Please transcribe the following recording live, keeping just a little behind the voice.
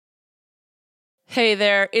Hey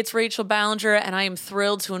there, it's Rachel Ballinger, and I am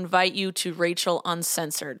thrilled to invite you to Rachel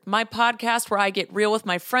Uncensored, my podcast where I get real with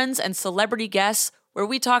my friends and celebrity guests, where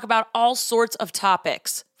we talk about all sorts of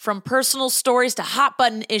topics. From personal stories to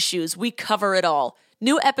hot-button issues, we cover it all.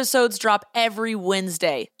 New episodes drop every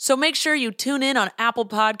Wednesday, so make sure you tune in on Apple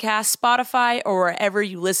Podcasts, Spotify, or wherever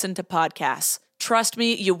you listen to podcasts. Trust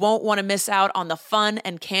me, you won't want to miss out on the fun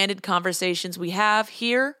and candid conversations we have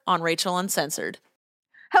here on Rachel Uncensored.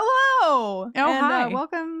 Hello! Hi.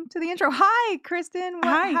 Welcome to the intro. Hi, Kristen.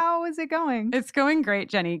 Hi. How is it going? It's going great,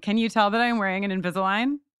 Jenny. Can you tell that I'm wearing an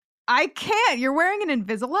Invisalign? I can't. You're wearing an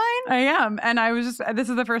Invisalign? I am. And this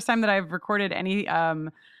is the first time that I've recorded any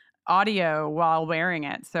audio while wearing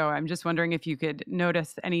it. So I'm just wondering if you could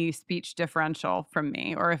notice any speech differential from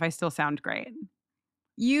me or if I still sound great.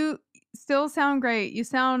 You still sound great.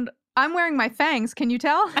 I'm wearing my fangs. Can you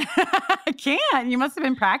tell? I can't. You must have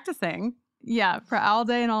been practicing. Yeah, for all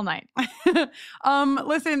day and all night.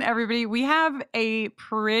 Listen, everybody, we have a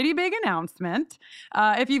pretty big announcement.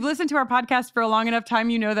 If you've listened to our podcast for a long enough time,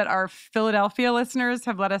 you know that our Philadelphia listeners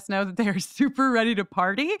have let us know that they are super ready to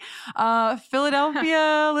party.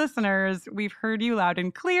 Philadelphia listeners, we've heard you loud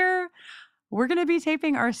and clear. We're going to be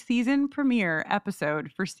taping our season premiere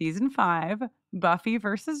episode for season 5, Buffy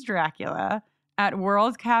versus Dracula, at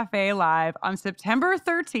World Cafe Live on September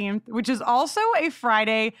 13th, which is also a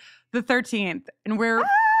Friday the 13th. And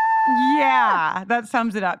yeah, that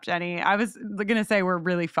sums it up, Jenny. I was going to say we're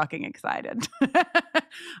really fucking excited.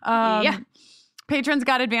 Yeah. Patrons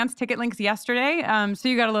got advanced ticket links yesterday, so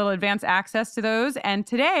you got a little advance access to those. And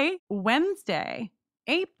today, Wednesday,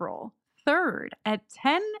 April 3rd at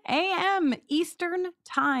 10 a.m. Eastern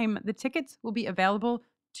Time, the tickets will be available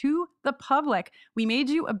to the public. We made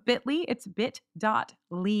you a bit.ly. It's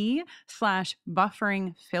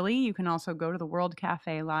bit.ly/bufferingphilly. You can also go to the World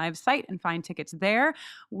Cafe Live site and find tickets there.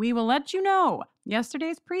 We will let you know.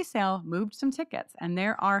 Yesterday's presale moved some tickets, and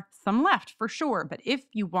there are some left for sure. But if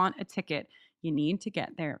you want a ticket, you need to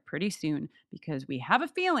get there pretty soon because we have a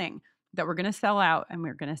feeling that we're going to sell out, and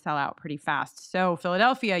we're going to sell out pretty fast. So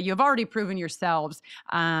Philadelphia, you have already proven yourselves.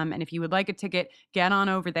 And if you would like a ticket, get on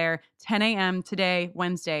over there. 10 a.m. today,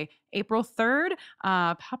 Wednesday, April 3rd.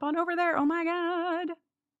 Pop on over there. Oh my God.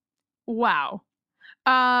 Wow.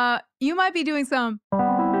 You might be doing some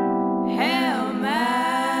hell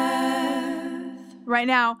math right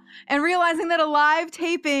now and realizing that a live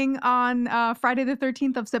taping on Friday the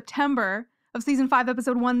 13th of September of season 5,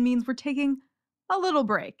 episode 1 means we're taking a little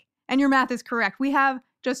break. And your math is correct. We have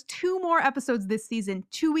just 2 more episodes this season.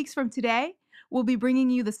 2 weeks from today, we'll be bringing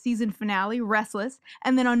you the season finale, Restless.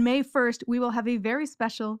 And then on May 1st, we will have a very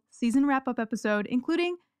special season wrap-up episode,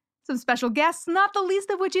 including some special guests, not the least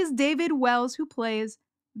of which is David Wells, who plays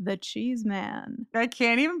the Cheese Man. I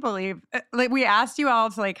can't even believe, we asked you all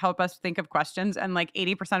to help us think of questions, and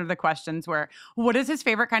 80% of the questions were, what is his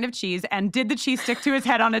favorite kind of cheese? And did the cheese stick to his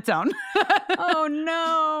head on its own? Oh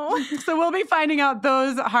no. So we'll be finding out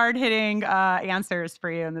those hard-hitting answers for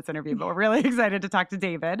you in this interview, but we're really excited to talk to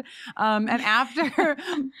David. And after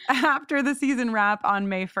the season wrap on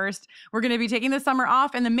May 1st, we're going to be taking the summer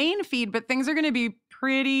off in the main feed, but things are going to be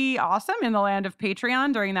pretty awesome in the land of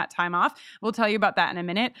Patreon during that time off. We'll tell you about that in a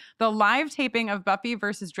minute. The live taping of Buffy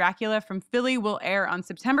versus Dracula from Philly will air on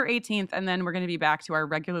September 18th, and then we're going to be back to our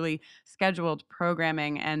regularly scheduled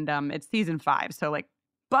programming, and it's season 5, so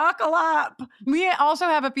buckle up. We also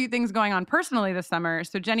have a few things going on personally this summer,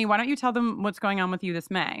 so Jenny, why don't you tell them what's going on with you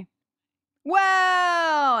this May?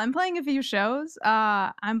 Well, I'm playing a few shows.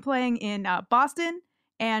 I'm playing in Boston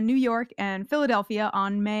and New York and Philadelphia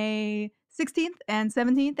on May 16th and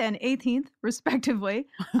 17th and 18th, respectively.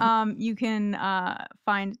 You can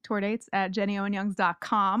find tour dates at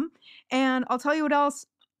jennyowenyoungs.com. And I'll tell you what else.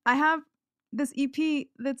 I have this EP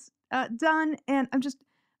that's done, and I'm just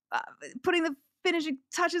putting the finishing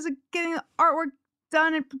touches of getting the artwork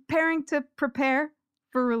done and preparing to prepare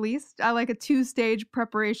for release. I like a 2-stage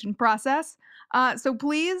preparation process. So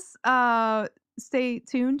please stay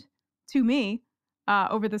tuned to me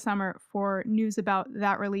over the summer for news about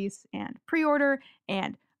that release and pre-order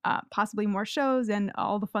and possibly more shows and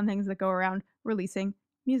all the fun things that go around releasing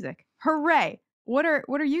music. Hooray! What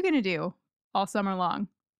are you going to do all summer long?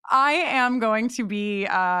 I am going to be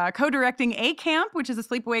co-directing A Camp, which is a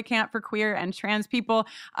sleepaway camp for queer and trans people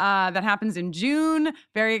that happens in June.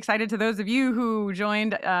 Very excited to those of you who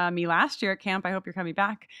joined me last year at camp. I hope you're coming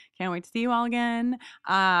back. Can't wait to see you all again.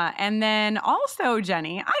 And then also,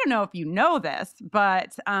 Jenny, I don't know if you know this,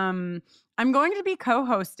 but I'm I'm going to be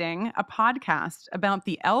co-hosting a podcast about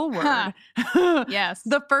the L word. Yes.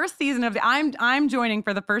 The first season of I'm joining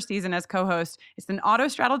for the first season as co-host. It's an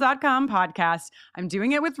autostraddle.com podcast. I'm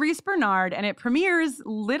doing it with Reese Bernard, and it premieres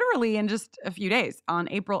literally in just a few days on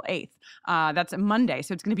April 8th. That's a Monday.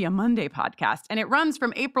 So it's going to be a Monday podcast, and it runs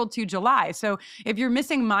from April to July. So if you're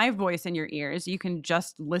missing my voice in your ears, you can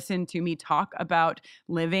just listen to me talk about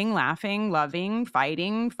living, laughing, loving,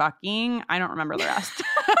 fighting, fucking. I don't remember the rest.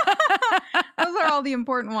 Those are all the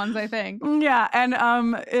important ones, I think. Yeah. And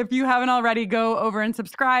if you haven't already, go over and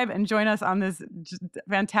subscribe and join us on this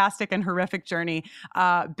fantastic and horrific journey.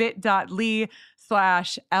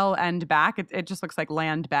 bit.ly/landback. It just looks like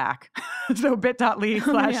land back. So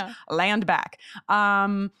bit.ly/landback.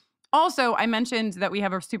 Also, I mentioned that we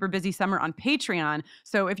have a super busy summer on Patreon.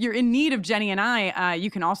 So if you're in need of Jenny and I, you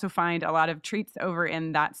can also find a lot of treats over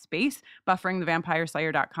in that space,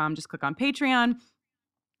 bufferingthevampireslayer.com. Just click on Patreon.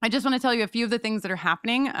 I just want to tell you a few of the things that are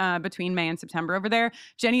happening between May and September over there.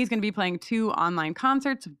 Jenny is going to be playing 2 online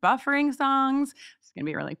concerts of buffering songs. It's going to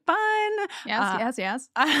be really fun. Yes.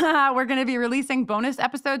 We're going to be releasing bonus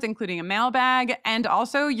episodes, including a mailbag. And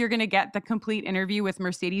also, you're going to get the complete interview with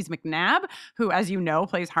Mercedes McNabb, who, as you know,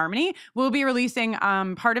 plays Harmony. We'll be releasing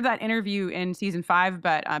part of that interview in season 5,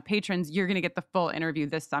 but patrons, you're going to get the full interview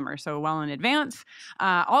this summer, so well in advance.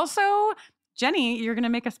 Also, Jenny, you're going to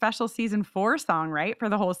make a special season 4 song, right? For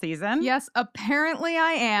the whole season? Yes, apparently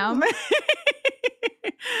I am. But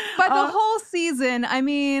the whole season, I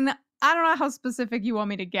mean, I don't know how specific you want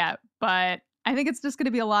me to get, but I think it's just going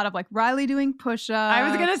to be a lot of like Riley doing push-ups. I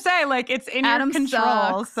was going to say, like, it's in Adam your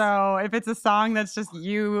control. sucks. So if it's a song that's just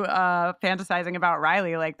you fantasizing about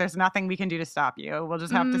Riley, like, there's nothing we can do to stop you. We'll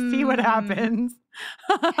just have to see what happens.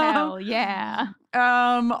 Hell yeah.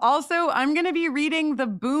 Also, I'm going to be reading the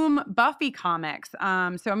Boom Buffy comics. So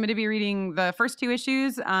I'm going to be reading the first 2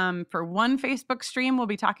 issues for one Facebook stream. We'll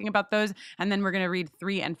be talking about those. And then we're going to read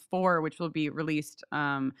 3 and 4, which will be released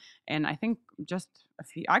in, I think, just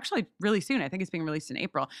actually really soon. I think it's being released in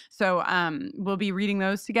April. So we'll be reading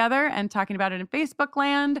those together and talking about it in Facebook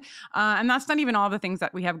land. And that's not even all the things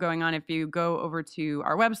that we have going on. If you go over to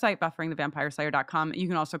our website, bufferingthevampireslayer.com, you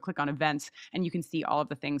can also click on events and you can see all of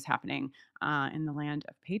the things happening in the land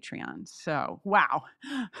of Patreon. So, wow.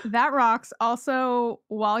 That rocks. Also,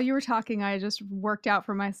 while you were talking, I just worked out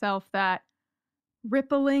for myself that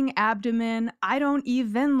rippling abdomen, I don't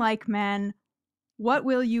even like men. What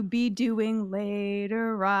will you be doing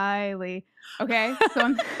later, Riley? Okay, so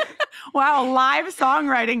I'm... Wow, live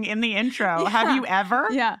songwriting in the intro. Yeah. Have you ever?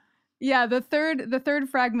 Yeah. The third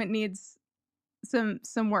fragment needs some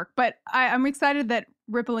work, but I'm excited that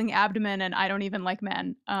rippling abdomen and I don't even like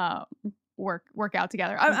men work out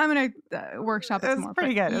together. I'm gonna workshop it some more. It's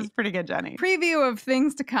pretty good. It's pretty good, Jenny. Preview of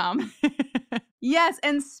things to come. Yes,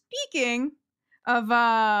 and speaking of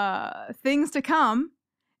things to come.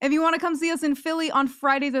 If you want to come see us in Philly on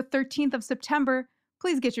Friday the 13th of September,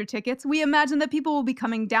 please get your tickets. We imagine that people will be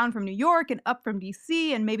coming down from New York and up from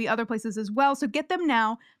DC and maybe other places as well, so get them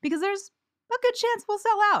now because there's a good chance we'll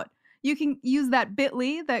sell out. You can use that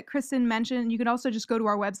bit.ly that Kristen mentioned. You can also just go to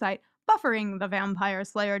our website,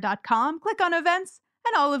 bufferingthevampireslayer.com, click on events,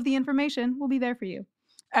 and all of the information will be there for you.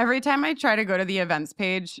 Every time I try to go to the events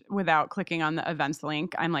page without clicking on the events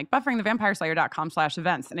link, I'm like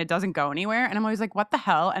bufferingthevampireslayer.com/events, and it doesn't go anywhere. And I'm always like, what the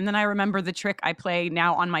hell? And then I remember the trick I play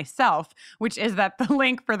now on myself, which is that the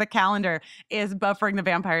link for the calendar is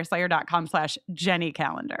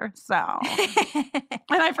bufferingthevampireslayer.com/JennyCalendar. So,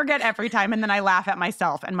 and I forget every time, and then I laugh at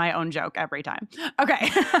myself and my own joke every time. Okay.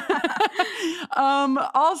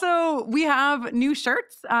 Also, we have new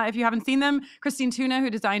shirts. If you haven't seen them, Christine Tuna, who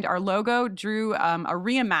designed our logo, drew a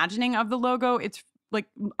reimagining of the logo. It's like,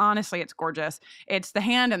 honestly, it's gorgeous. It's the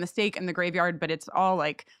hand and the stake and the graveyard, but it's all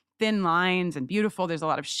like thin lines and beautiful. There's a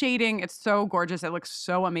lot of shading. It's so gorgeous. It looks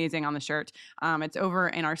so amazing on the shirt. It's over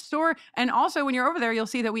in our store. And also when you're over there, you'll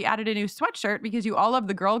see that we added a new sweatshirt because you all love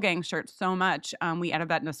the Girl Gang shirt so much. We added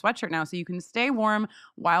that in a sweatshirt now so you can stay warm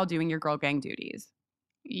while doing your Girl Gang duties.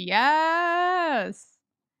 Yes.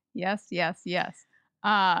 God,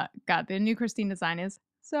 the new Christine design is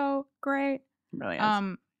so great. It really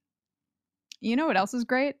is. You know what else is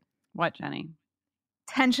great? What, Jenny?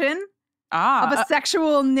 Tension of a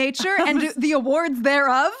sexual nature and the awards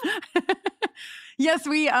thereof. Yes,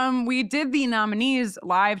 we did the nominees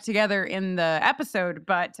live together in the episode,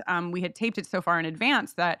 but we had taped it so far in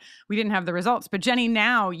advance that we didn't have the results. But Jenny,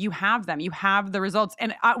 now you have them. You have the results.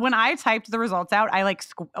 And when I typed the results out, I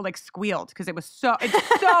squealed because it was so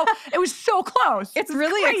close. It's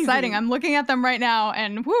really crazy. exciting. I'm looking at them right now,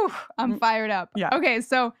 and whew, I'm fired up. Yeah. Okay,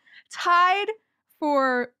 so tied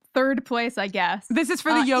for third place, I guess. This is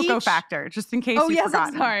for the Yoko factor, just in case Oh, you've yes,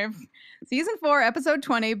 forgotten. I'm sorry. Season 4, episode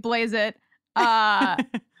 20, Blaze It.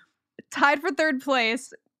 Tied for third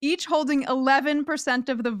place, each holding 11%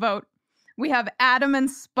 of the vote. We have Adam and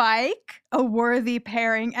Spike, a worthy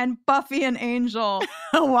pairing, and Buffy and Angel.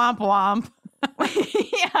 Womp womp.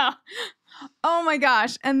 Yeah. Oh my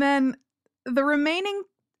gosh. And then the remaining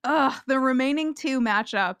two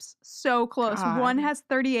matchups, so close. God. One has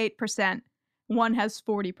 38%, one has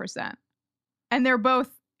 40%. And they're both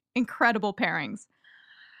incredible pairings.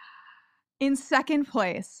 In second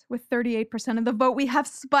place, with 38% of the vote, we have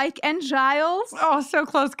Spike and Giles. Oh, so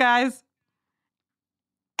close, guys.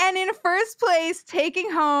 And in first place,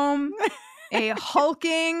 taking home a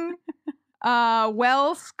hulking,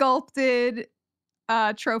 well-sculpted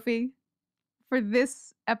trophy for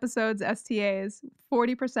this episode's STAs,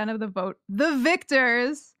 40% of the vote. The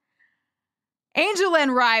victors, Angel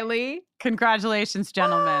and Riley. Congratulations,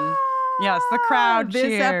 gentlemen. Yes, the crowd This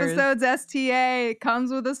cheers. episode's STA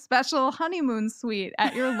comes with a special honeymoon suite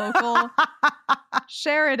at your local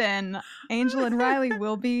Sheridan. Angel and Riley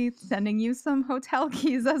will be sending you some hotel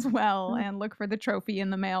keys as well, and look for the trophy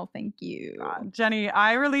in the mail. Thank you. Jenny,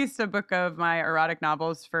 I released a book of my erotic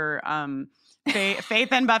novels for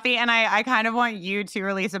Faith and Buffy, and I kind of want you to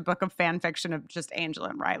release a book of fan fiction of just Angel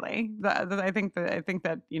and Riley. I think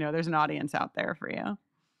that there's an audience out there for you.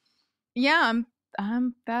 Yeah,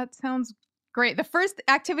 that sounds great. The first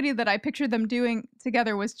activity that I pictured them doing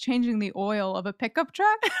together was changing the oil of a pickup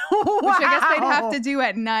truck, Wow. which I guess they'd have to do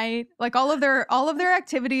at night. Like all of their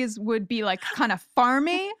activities would be like kind of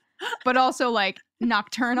farmy, but also like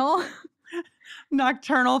nocturnal.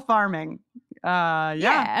 Nocturnal farming.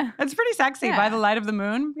 Yeah. It's pretty sexy. Yeah. By the light of the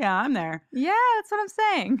moon. Yeah, I'm there. Yeah, that's what I'm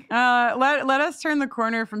saying. Let us turn the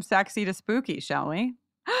corner from sexy to spooky, shall we?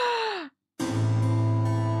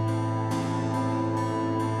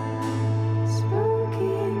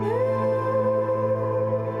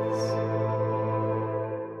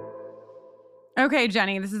 Okay,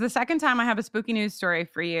 Jenny, this is the second time I have a spooky news story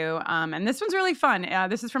for you. And this one's really fun.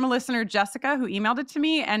 This is from a listener, Jessica, who emailed it to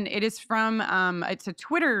me. And it is from, it's a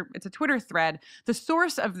Twitter thread. The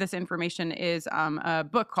source of this information is a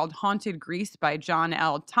book called Haunted Greece by John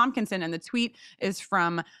L. Tompkinson. And the tweet is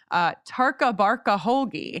from Tarka Barka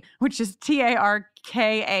Holgi, which is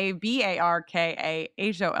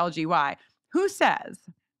TarkaBarkaHolgy, who says,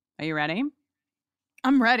 are you ready?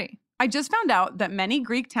 I'm ready. I just found out that many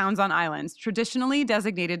Greek towns on islands traditionally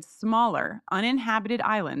designated smaller, uninhabited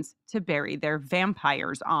islands to bury their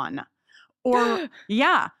vampires on. Or,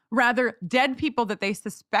 rather, dead people that they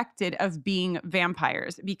suspected of being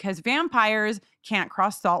vampires, because vampires can't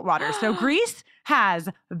cross salt water. So Greece has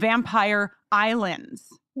vampire islands.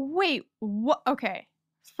 Wait, what? Okay.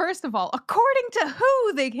 First of all, according to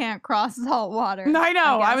who they can't cross salt water? I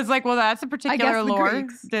know. I was like, well, that's a particular lore.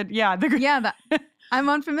 Greeks. The Greeks. Yeah, I'm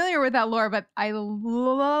unfamiliar with that lore, but I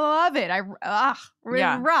love it. It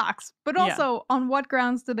rocks. But also, on what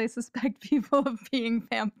grounds do they suspect people of being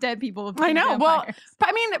dead people of being vampires? Well,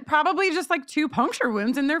 I mean, probably just like 2 puncture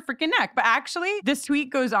wounds in their freaking neck. But actually, this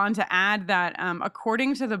tweet goes on to add that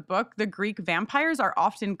according to the book, the Greek vampires are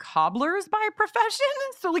often cobblers by profession.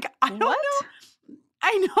 So, like, I don't know.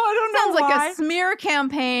 I don't know. Sounds like a smear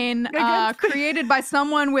campaign created by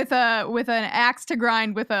someone with an axe to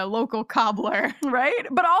grind with a local cobbler, right?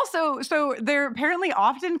 But also, so they're apparently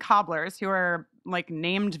often cobblers who are like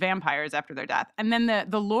named vampires after their death, and then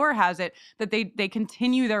the lore has it that they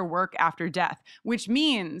continue their work after death, which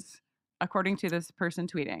means, according to this person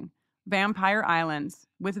tweeting, vampire islands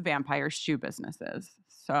with vampire shoe businesses.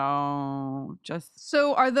 So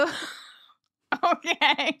are the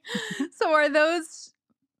okay. So are those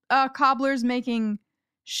cobblers making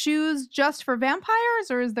shoes just for vampires,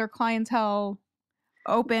 or is their clientele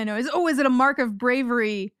open? Or is it a mark of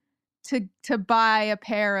bravery to buy a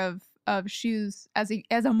pair of shoes as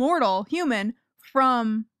a mortal human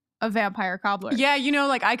from a vampire cobbler? Yeah,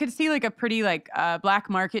 like I could see like a pretty like black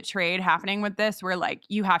market trade happening with this, where like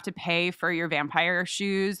you have to pay for your vampire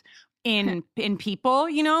shoes in people.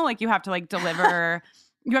 Like you have to like deliver.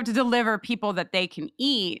 You have to deliver people that they can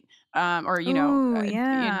eat, or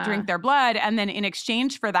drink their blood, and then in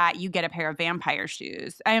exchange for that, you get a pair of vampire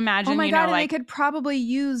shoes. I imagine. Oh my god! And they could probably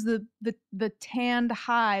use the tanned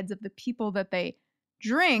hides of the people that they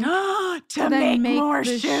drink to make more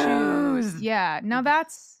shoes. Yeah. Now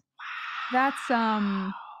that's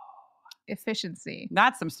efficiency.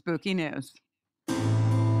 That's some spooky news.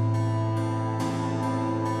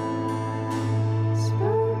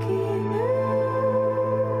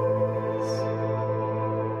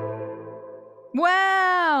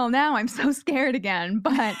 Well, now I'm so scared again,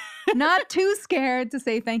 but not too scared to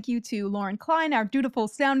say thank you to Lauren Klein, our dutiful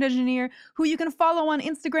sound engineer, who you can follow on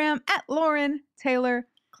Instagram at Lauren Taylor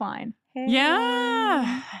Klein. Hey, Yeah.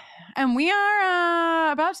 Lauren. And we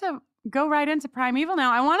are about to go right into Primeval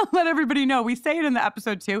now. I want to let everybody know, we say it in the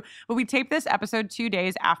episode too, but we taped this episode 2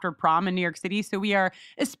 days after prom in New York City, so we are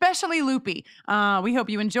especially loopy. We hope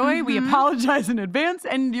you enjoy. We apologize in advance,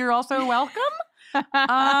 and you're also welcome.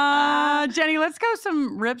 Jenny, let's go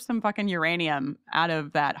rip some fucking uranium out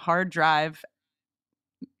of that hard drive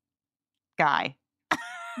guy.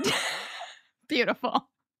 Beautiful.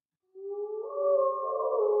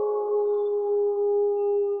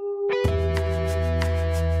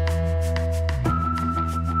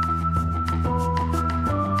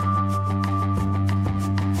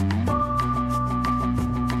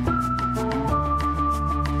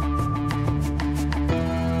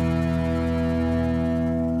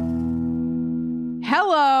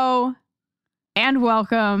 Hello and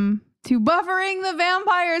welcome to Buffering the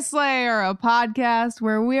Vampire Slayer, a podcast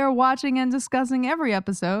where we are watching and discussing every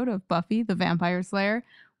episode of Buffy the Vampire Slayer,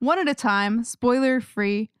 one at a time, spoiler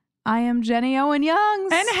free. I am Jenny Owen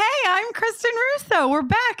Youngs. And hey, I'm Kristen Russo. We're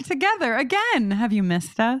back together again. Have you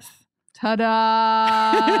missed us?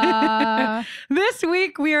 Ta-da! This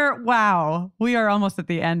week we are almost at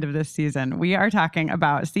the end of this season. We are talking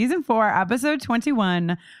about season 4, episode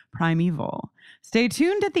 21, Primeval. Stay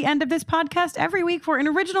tuned at the end of this podcast every week for an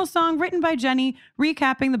original song written by Jenny,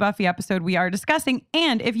 recapping the Buffy episode we are discussing.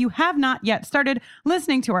 And if you have not yet started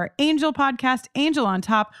listening to our Angel podcast, Angel on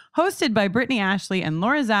Top, hosted by Brittany Ashley and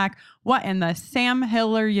Laura Zach, what in the Sam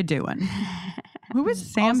Hill are you doing? Who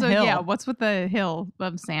is Sam Hill? Yeah, what's with the hill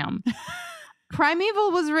of Sam?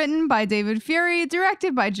 Primeval was written by David Fury,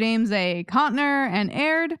 directed by James A. Contner, and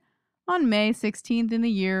aired on May 16th in the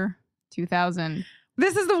year 2000.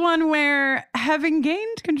 This is the one where, having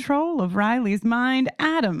gained control of Riley's mind,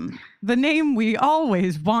 Adam, the name we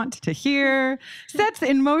always want to hear, sets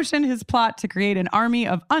in motion his plot to create an army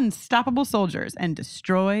of unstoppable soldiers and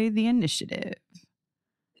destroy the initiative.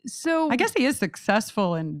 So I guess he is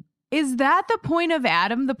successful in... Is that the point of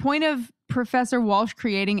Adam? The point of Professor Walsh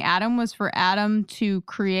creating Adam was for Adam to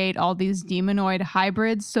create all these demonoid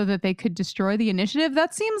hybrids so that they could destroy the initiative?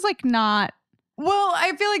 That seems like not... Well,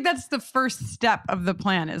 I feel like that's the first step of the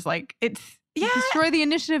plan is like, destroy the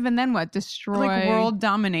initiative and then what? Destroy... Like world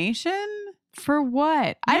domination? For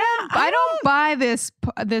what? Yeah, I don't buy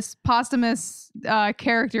this posthumous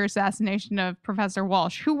character assassination of Professor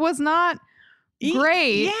Walsh, who was not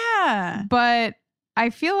great. Yeah. But I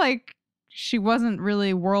feel like she wasn't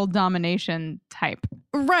really world domination type.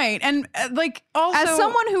 Right. And also... As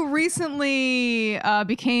someone who recently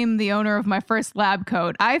became the owner of my first lab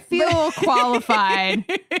coat, I feel qualified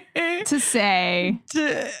to say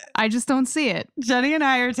I just don't see it. Jenny and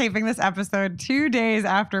I are taping this episode 2 days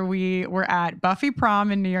after we were at Buffy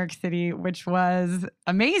prom in New York City, which was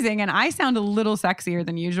amazing. And I sound a little sexier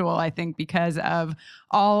than usual, I think, because of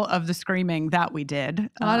all of the screaming that we did.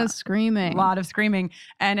 A lot of screaming. A lot of screaming.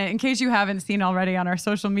 And in case you haven't seen already on our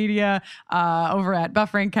social media over at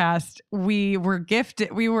Buffering Cast, we were gifted.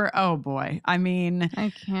 Oh boy. I mean,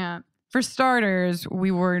 I can't. For starters,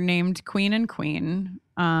 we were named Queen and Queen.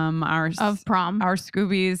 Of prom. Our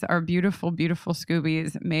Scoobies, our beautiful, beautiful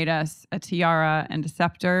Scoobies made us a tiara and a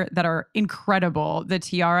scepter that are incredible. The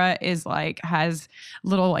tiara has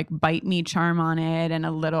little bite me charm on it and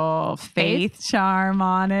a little faith charm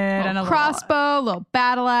on it. And a crossbow, little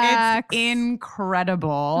battle axe. It's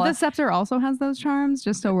incredible. The scepter also has those charms,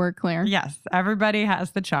 just so we're clear. Yes, everybody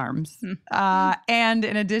has the charms. And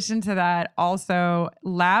in addition to that, also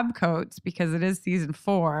lab coats, because it is season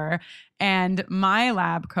 4. And my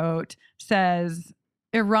lab coat says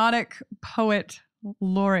erotic poet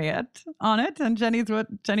laureate on it. And Jenny,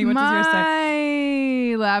 what does yours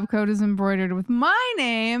say? My lab coat is embroidered with my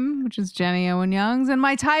name, which is Jenny Owen Youngs, and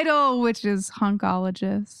my title, which is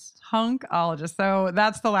hunkologist. Hunkologist. So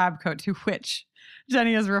that's the lab coat to which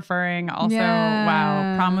Jenny is referring. Also,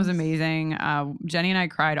 wow, prom was amazing. Jenny and I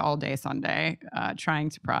cried all day Sunday,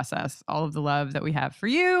 trying to process all of the love that we have for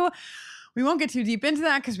you. We won't get too deep into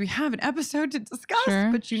that because we have an episode to discuss,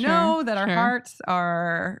 but you know that our hearts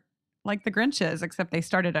are like the Grinches, except they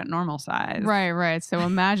started at normal size. Right. So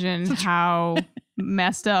imagine how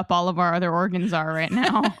messed up all of our other organs are right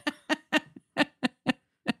now.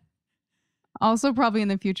 Also, probably in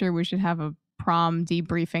the future, we should have a prom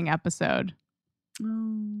debriefing episode.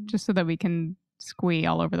 Just so that we can squee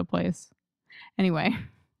all over the place. Anyway.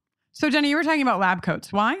 So, Jenny, you were talking about lab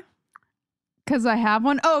coats. Why? Because I have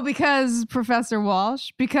one. Oh, because Professor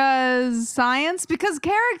Walsh. Because science. Because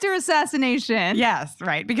character assassination. Yes,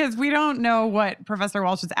 right. Because we don't know what Professor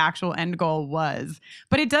Walsh's actual end goal was.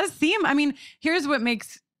 But it does seem, I mean, here's what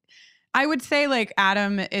makes, I would say like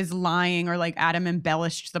Adam is lying or like Adam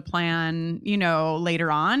embellished the plan, you know,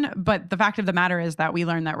 later on. But the fact of the matter is that we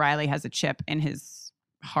learn that Riley has a chip in his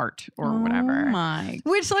heart or whatever. Oh my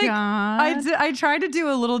Which like God. I tried to do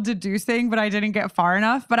a little deducing, but I didn't get far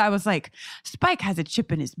enough. But I was like, Spike has a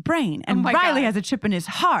chip in his brain and my Riley God. has a chip in his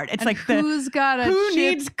heart. It's And like who's got a who chip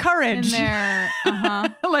needs courage in there? Uh-huh.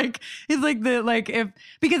 like it's like the like if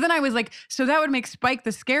because then I was like, so that would make Spike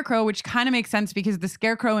the Scarecrow, which kind of makes sense because the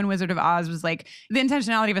Scarecrow in Wizard of Oz was like the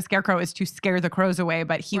intentionality of a Scarecrow is to scare the crows away,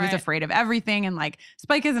 but he was Right. afraid of everything, and like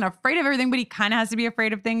Spike isn't afraid of everything, but he kind of has to be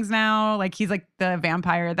afraid of things now. Like he's like the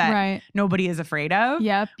vampire that Right. nobody is afraid of.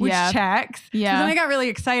 Yep. Which Yep. checks. Yeah. So then I got really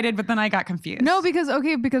excited, but then I got confused. No,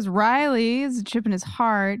 because Riley is a chip in his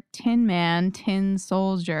heart. Tin Man, Tin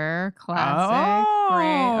Soldier, classic.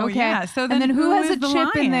 Great. Okay. Yeah. So And then who has is a the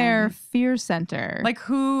chip in their lion? fear center? Like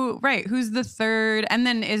who, right, who's the third? And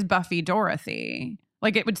then is Buffy Dorothy?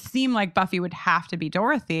 Like it would seem like Buffy would have to be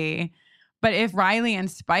Dorothy. But if Riley and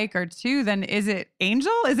Spike are two, then is it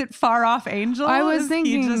Angel? Is it far off Angel? I was Is he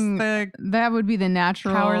thinking just the that would be the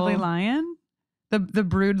natural cowardly lion? The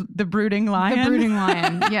brooding lion? The brooding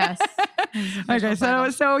lion. Yes. Okay,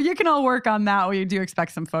 so you can all work on that. We do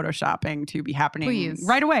expect some photoshopping to be happening Please.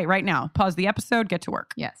 right away, right now. Pause the episode, get to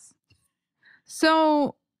work. Yes.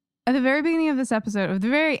 So at the very beginning of this episode, at the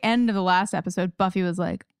very end of the last episode, Buffy was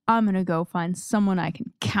like, I'm going to go find someone I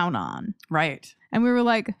can count on. Right. And we were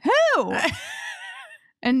like, who?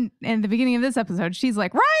 And in the beginning of this episode, she's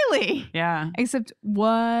like, Riley. Yeah. Except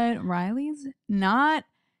what? Riley's not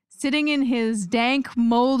sitting in his dank,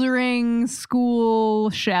 moldering school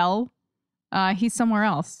shell. He's somewhere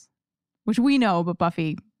else, which we know, but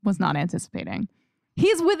Buffy was not anticipating.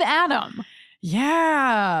 He's with Adam.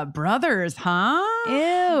 Yeah. Brothers, huh?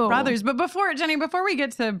 Ew. Brothers. But before we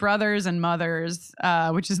get to brothers and mothers,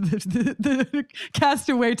 which is the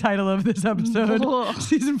castaway title of this episode, Ugh.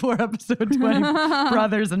 season 4, episode 20,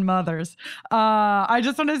 brothers and mothers. I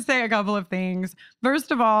just want to say a couple of things.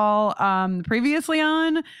 First of all, previously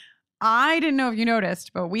on, I didn't know if you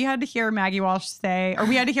noticed, but we had to hear Maggie Walsh say, or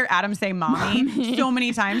we had to hear Adam say mommy so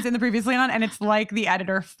many times in the previously on. And it's like the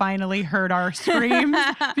editor finally heard our screams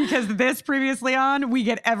because this previously on, we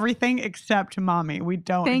get everything except mommy. We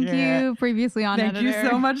don't Thank hear you, it. previously on Thank editor. you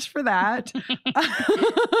so much for that.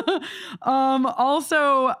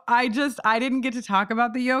 Also, I didn't get to talk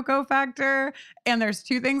about the Yoko factor. And there's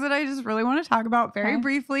two things that I just really want to talk about very Okay.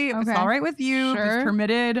 briefly. If it's Okay. all right with you, if Sure. it's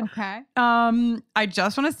permitted. Okay. I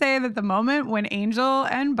just want to say that the moment when Angel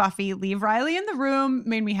and Buffy leave Riley in the room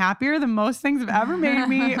made me happier than most things have ever made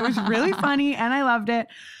me. It was really funny and I loved it.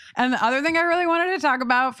 And the other thing I really wanted to talk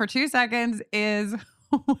about for 2 seconds is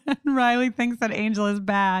when Riley thinks that Angel is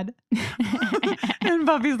bad. And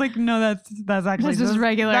Buffy's like, no, that's actually That's just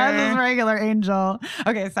regular. That's just regular Angel.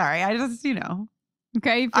 Okay, sorry. I just,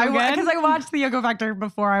 Okay. You feel good? because I watched the Yoko Factor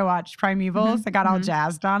before I watched Primeval, Mhm, so I got all mhm.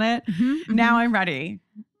 jazzed on it. Mhm, mhm. Now I'm ready.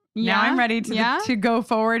 Now I'm ready to go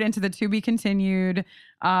forward into the to be continued.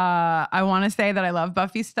 I want to say that I love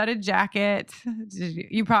Buffy's studded jacket.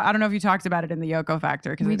 I don't know if you talked about it in the Yoko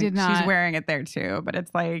Factor because We did she's not. wearing it there too. But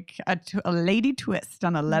it's like a lady twist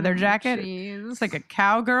on a leather jacket. Jeez. It's like a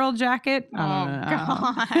cowgirl jacket.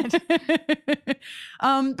 God.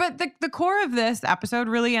 But the core of this episode,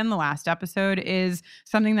 really, and the last episode, is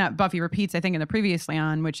something that Buffy repeats, I think, in the previously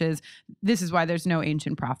on, which is this is why there's no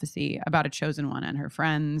ancient prophecy about a chosen one and her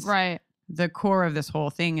friends. Right. The core of this whole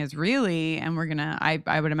thing is really, and we're gonna,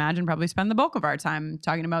 I would imagine, probably spend the bulk of our time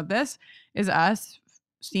talking about this, is us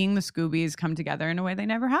seeing the Scoobies come together in a way they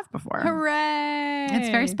never have before. Hooray. It's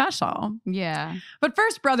very special. Yeah. But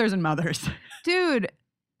first, brothers and mothers. Dude,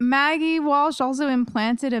 Maggie Walsh also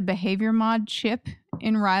implanted a behavior mod chip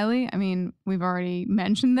in Riley. I mean, we've already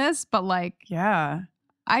mentioned this, but like, Yeah.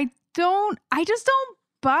 I just don't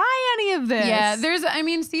buy any of this. Yeah,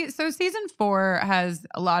 so season 4 has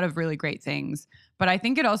a lot of really great things, but I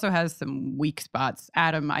think it also has some weak spots.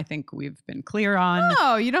 Adam, I think we've been clear on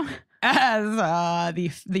No, you don't. as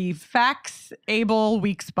the facts able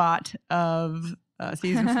weak spot of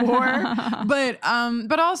season 4. But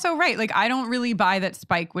also, right, like I don't really buy that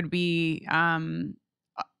Spike would be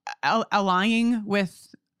allying with,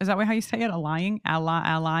 is that how you say it?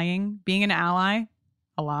 Allying, being an ally.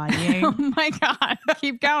 Oh my God.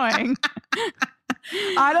 Keep going.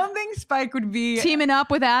 I don't think Spike would be teaming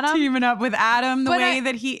up with Adam the way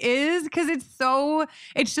that he is, because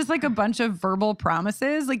it's just like a bunch of verbal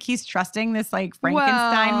promises. Like he's trusting this like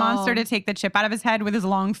Frankenstein monster to take the chip out of his head with his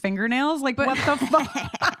long fingernails. Like what the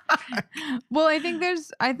fuck? Well, I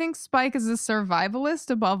think Spike is a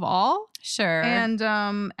survivalist above all. Sure. And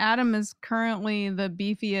Adam is currently the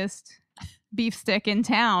beefiest beef stick in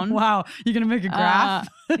town. Wow, you're gonna make a graph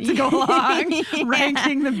to go along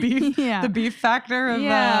ranking the beef factor of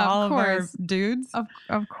all of our dudes.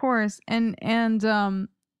 Of course, and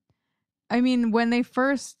I mean when they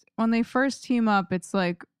first team up, it's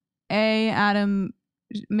like Adam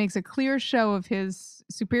makes a clear show of his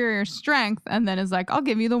superior strength, and then is like, "I'll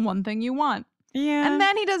give you the one thing you want." Yeah, and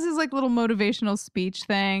then he does his like little motivational speech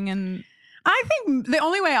thing, and I think the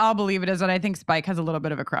only way I'll believe it is that I think Spike has a little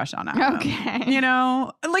bit of a crush on Adam. Okay. You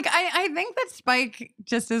know, like I think that Spike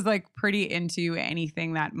just is like pretty into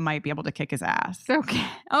anything that might be able to kick his ass. Okay.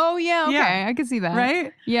 Oh yeah. Okay. Yeah. I can see that.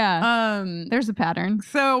 Right. Yeah. There's a pattern.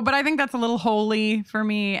 So, but I think that's a little holy for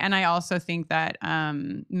me. And I also think that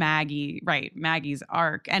Maggie's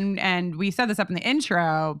arc, and we said this up in the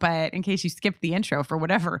intro, but in case you skipped the intro for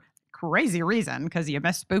whatever crazy reason, because you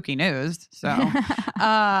missed spooky news. So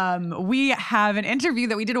we have an interview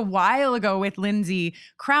that we did a while ago with Lindsay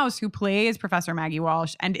Krause, who plays Professor Maggie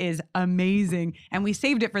Walsh and is amazing. And we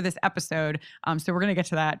saved it for this episode. So we're going to get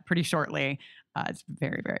to that pretty shortly. It's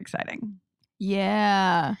very, very exciting.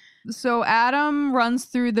 Yeah. So Adam runs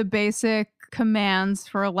through the basic commands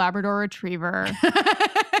for a Labrador Retriever.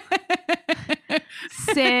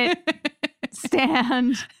 Sit.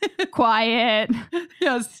 Stand, quiet.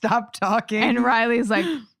 Yeah, stop talking. And Riley's like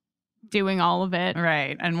doing all of it.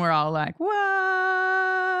 Right. And we're all like,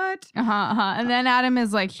 what? And then Adam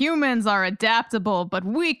is like, humans are adaptable, but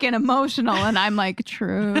weak and emotional. And I'm like,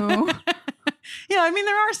 true. Yeah, I mean,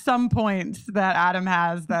 there are some points that Adam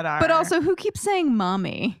has that are. But also, who keeps saying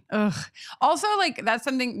mommy? Ugh. Also, like, that's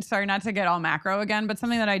something, sorry, not to get all macro again, but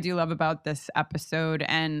something that I do love about this episode.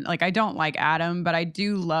 And like, I don't like Adam, but I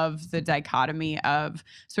do love the dichotomy of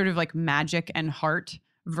sort of like magic and heart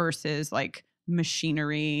versus like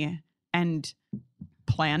machinery and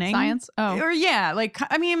planning. Science? Oh. Or yeah, like,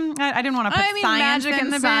 I mean, I didn't want to put science magic in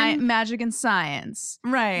and the bin. Magic and science.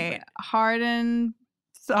 Right. Hard and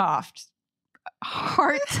soft.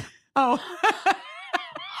 Heart. Oh.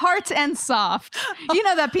 Heart and soft. You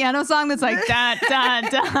know that piano song that's like da da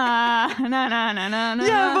da na na na na na.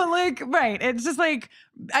 Yeah, but like, right. It's just like,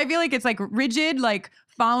 I feel like it's like rigid, like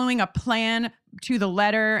following a plan to the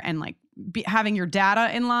letter and like having your data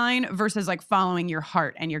in line versus like following your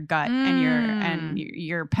heart and your gut and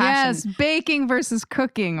your passion. Yes, baking versus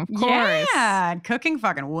cooking, of course. Yeah, cooking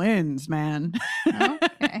fucking wins, man.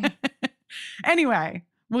 Okay. Anyway,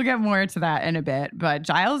 we'll get more to that in a bit, but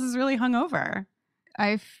Giles is really hungover.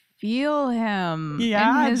 I feel him.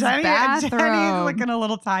 Yeah, in his bathrobe. Jenny's looking a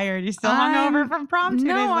little tired. You still hungover from prom 2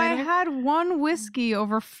 days later? No, I had one whiskey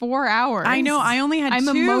over 4 hours. I know. I only had 2.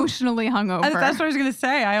 I'm emotionally hungover. That's what I was going to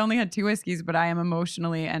say. I only had 2 whiskeys, but I am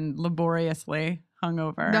emotionally and laboriously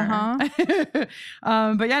hungover.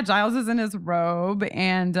 But yeah, Giles is in his robe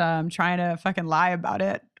and trying to fucking lie about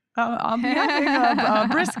it. I'll be having a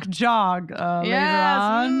brisk jog later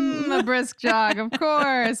on. A brisk jog, of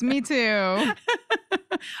course. Me too.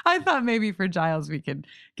 I thought maybe for Giles we could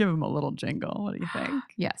give him a little jingle. What do you think?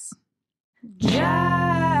 Yes. Giles,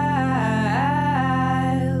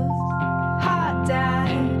 hot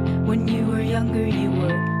dad. When you were younger, you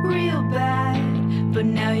were real bad. But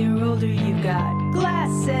now you're older, you've got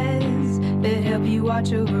glasses that help you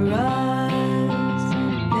watch over us.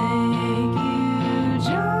 Thank you,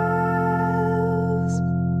 Giles.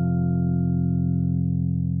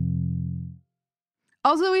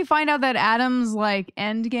 Also, we find out that Adam's like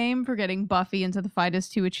end game for getting Buffy into the fight is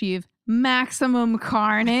to achieve maximum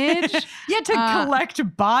carnage. Yeah, to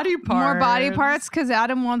collect body parts. More body parts, because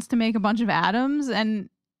Adam wants to make a bunch of Adams. And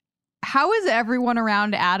how is everyone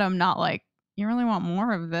around Adam not like, you really want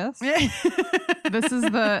more of this? This is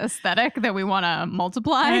the aesthetic that we want to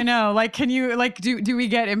multiply. I know. Like, can you, like, do we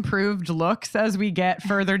get improved looks as we get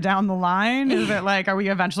further down the line? Is it like, are we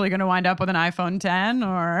eventually going to wind up with an iPhone 10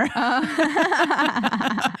 or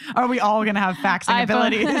are we all going to have faxing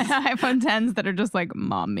abilities? iPhone 10s that are just like,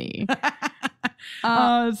 mommy.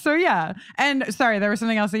 So yeah. And sorry, there was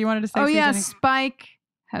something else that you wanted to say. Oh yeah, Spike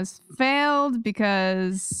has failed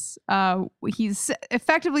because he's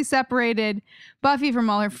effectively separated Buffy from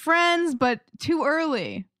all her friends, but too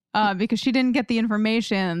early because she didn't get the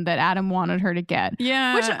information that Adam wanted her to get.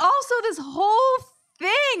 Yeah. Which also this whole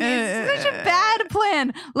thing is such a bad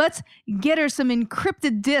plan. Let's get her some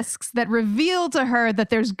encrypted discs that reveal to her that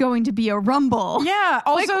there's going to be a rumble. Yeah.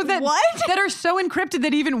 Also Like, that what? that are so encrypted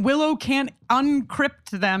that even Willow can't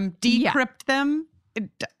uncrypt them, decrypt them,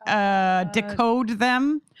 decode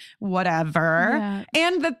them, whatever. Yeah.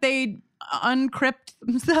 And that they uncrypt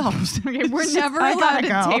themselves. Okay, we're It's never I allowed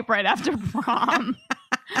gotta to go. tape right after prom.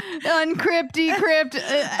 Uncrypt, decrypt,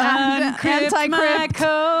 Uncrypt my anti-crypt.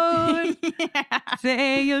 code. Yeah.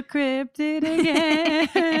 Say you'll crypt it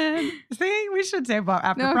again. See, we should tape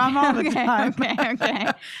after prom all the time. Okay.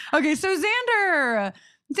 Okay, so Xander's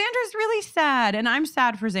really sad, and I'm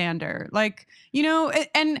sad for Xander. Like, you know,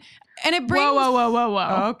 and it brings. Whoa.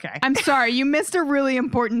 Oh, okay. I'm sorry, you missed a really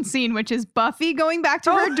important scene, which is Buffy going back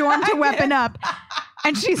to her dorm to weapon up.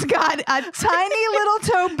 And she's got a tiny little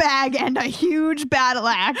tote bag and a huge battle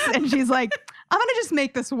axe. And she's like, I'm going to just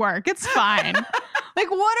make this work. It's fine. Like,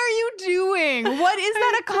 what are you doing? What is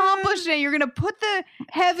that accomplishing? You're going to put the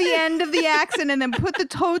heavy end of the axe in and then put the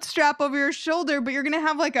tote strap over your shoulder, but you're going to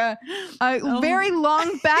have like a very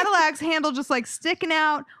long battle axe handle just like sticking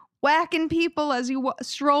out, whacking people as you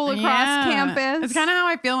stroll across campus. It's kind of how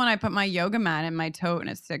I feel when I put my yoga mat in my tote and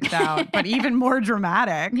it sticks out, but even more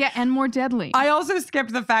dramatic. Yeah, and more deadly. I also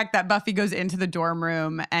skipped the fact that Buffy goes into the dorm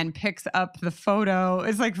room and picks up the photo.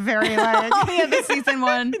 It's like very like oh yeah, the season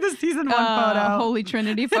one. the season one photo. Holy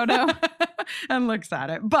Trinity photo. And looks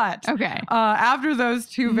at it. But Okay. After those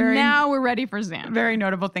two now we're ready for Xander. very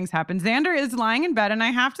notable things happen. Xander is lying in bed, and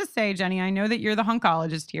I have to say, Jenny, I know that you're the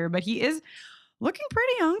hunkologist here, but he is looking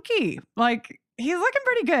pretty hunky. Like, he's looking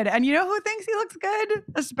pretty good. And you know who thinks he looks good?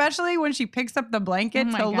 Especially when she picks up the blanket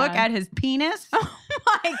Oh my to look God. at his penis. Oh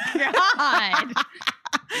my God.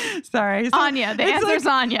 Sorry. So Anya. The it's answer's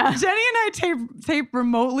like, Anya. Jenny and I tape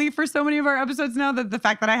remotely for so many of our episodes now that the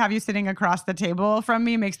fact that I have you sitting across the table from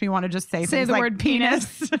me makes me want to just say things the like word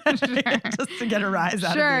penis. just to get a rise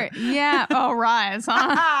out Sure. of you. Yeah. Oh, rise,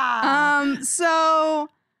 huh? So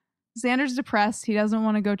Xander's depressed. He doesn't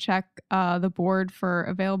want to go check the board for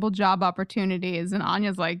available job opportunities. And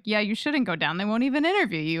Anya's like, yeah, you shouldn't go down. They won't even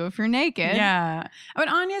interview you if you're naked. Yeah. But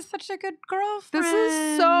Anya's such a good girlfriend. This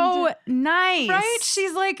is so nice. Right?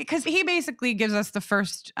 She's like, because he basically gives us the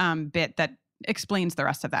first bit that explains the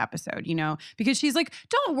rest of the episode, you know, because she's like,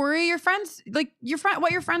 don't worry, your friends, like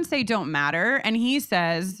what your friends say don't matter. And he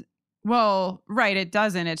says, well, right, it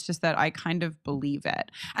doesn't. It's just that I kind of believe it.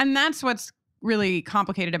 And that's what's really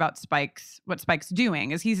complicated about what Spike's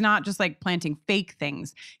doing is he's not just like planting fake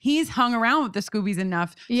things. He's hung around with the Scoobies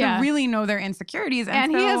enough to really know their insecurities.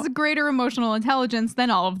 And he has greater emotional intelligence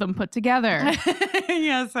than all of them put together.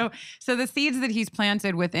 Yeah. So the seeds that he's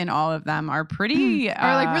planted within all of them are pretty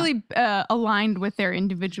are like really aligned with their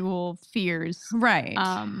individual fears. right.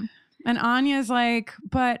 And Anya's like,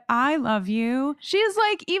 but I love you. She's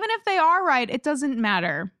like, even if they are right, it doesn't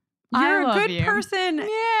matter. You're I a good love you. person.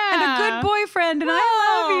 Yeah. And a good boyfriend. And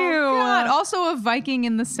I love you. God. Also a Viking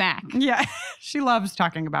in the sack. Yeah. She loves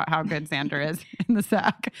talking about how good Xander is in the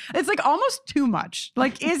sack. It's like almost too much.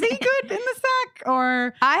 Like, is he good in the sack?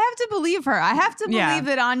 Or I have to believe her. I have to believe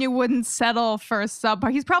that Anya wouldn't settle for a subpar.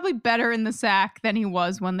 He's probably better in the sack than he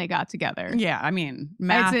was when they got together. yeah, I mean,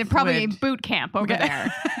 math It's probably would- a boot camp over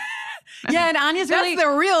there. Yeah, and Anya's really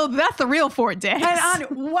That's the real Fort Dix. and Anya,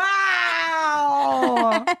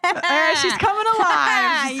 wow. She's coming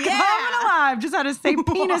alive. She's coming alive. Just had to say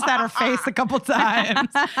penis at her face a couple times.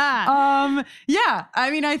 Yeah.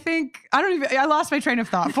 I mean, I lost my train of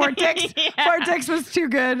thought. Fort Dix Fort Dix was too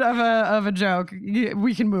good of a joke.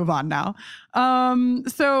 We can move on now.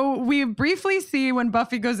 So we briefly see when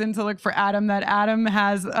Buffy goes in to look for Adam that Adam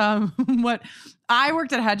has what I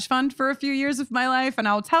worked at a hedge fund for a few years of my life, and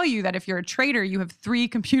I'll tell you that if you're a trader, you have 3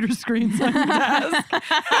 computer screens on your desk.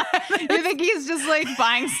 You think he's just like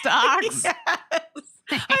buying stocks? Yes.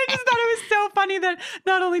 I just thought it was so funny that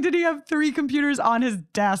not only did he have 3 computers on his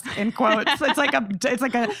desk, in quotes, it's like a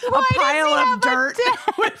pile of dirt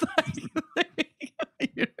with like 3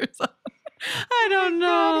 computers on. I don't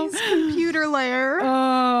know. God, his computer lair.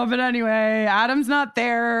 Oh, but anyway, Adam's not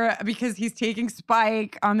there because he's taking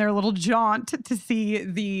Spike on their little jaunt to see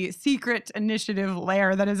the secret initiative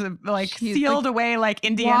lair that is sealed away like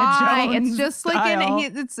Indiana Jones. It's just style.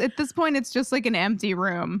 like it's at this point, it's just like an empty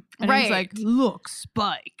room. And Right. he's like, look,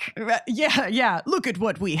 Spike. Yeah. Look at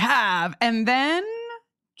what we have. And then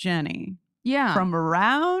Jenny, Yeah. from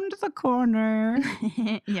around the corner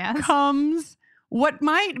yes. comes what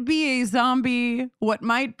might be a zombie, what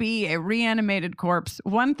might be a reanimated corpse.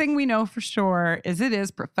 One thing we know for sure is it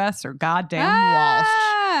is Professor Goddamn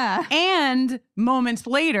Walsh. And moments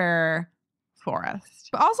later, forest.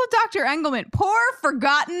 But also Dr. Engelman. Poor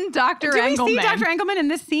forgotten Dr. Did Engelman. we see Dr. Engelman in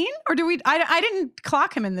this scene? Or do we? I didn't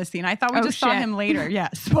clock him in this scene. I thought we just saw him later. Yeah.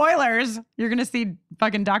 Spoilers. You're going to see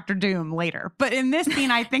fucking Dr. Doom later. But in this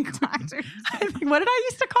scene, I think what did I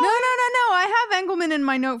used to call him? No. I have Engelman in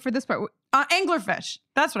my note for this part. Anglerfish.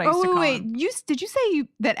 That's what I used to call him. Did you say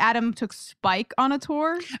that Adam took Spike on a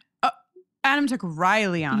tour? Adam took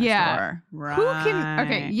Riley on a tour. Right. Who can?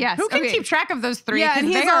 Okay, yes. Who can keep track of those three? Yeah, and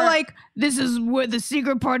he's all like, "This is where the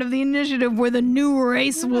secret part of the initiative, where the new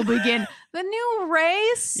race will begin." The new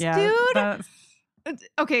race, dude.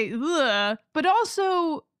 Okay, but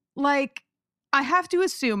also like, I have to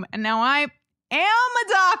assume, and now I am a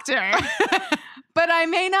doctor, but I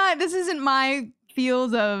may not. This isn't my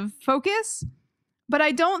field of focus, but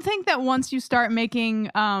I don't think that once you start making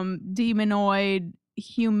demonoid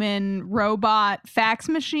human robot fax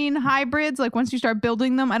machine hybrids, like once you start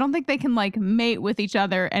building them, I don't think they can like mate with each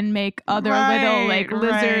other and make other little like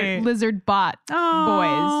lizard bot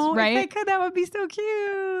boys, right? If they could, that would be so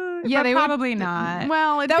cute. Yeah, but they probably not.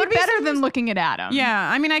 Well, that would be better than looking at Adam. Yeah,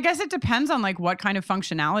 I mean, I guess it depends on like what kind of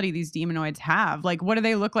functionality these demonoids have. Like, what do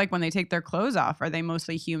they look like when they take their clothes off? Are they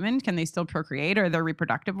mostly human? Can they still procreate? Are their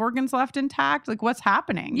reproductive organs left intact? Like, what's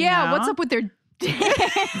happening? Yeah, you know? what's up with their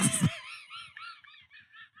dicks?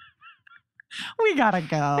 We gotta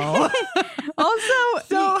go. Also,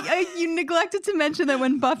 you neglected to mention that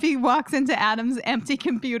when Buffy walks into Adam's empty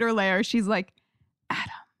computer lair, she's like,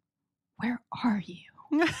 "Adam, where are you?"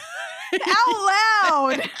 Out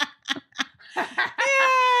loud. Yeah,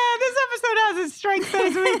 this episode has its strengths and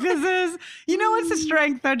its weaknesses. You know what's the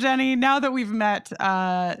strength, though, Jenny? Now that we've met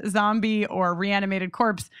zombie or reanimated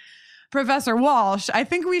corpse Professor Walsh, I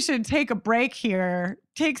think we should take a break here.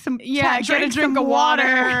 Get a drink of water,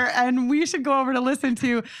 and we should go over to listen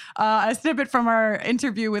to a snippet from our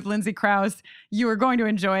interview with Lindsay Krause. You are going to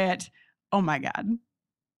enjoy it. Oh my God.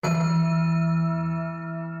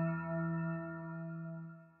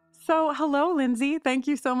 So, hello, Lindsay. Thank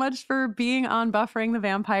you so much for being on Buffering the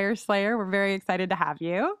Vampire Slayer. We're very excited to have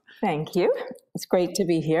you. Thank you. It's great to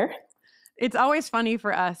be here. It's always funny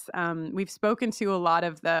for us. We've spoken to a lot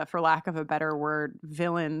of the, for lack of a better word,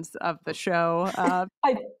 villains of the show.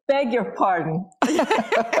 I beg your pardon.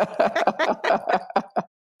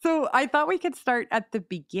 So I thought we could start at the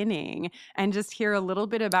beginning and just hear a little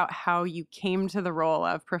bit about how you came to the role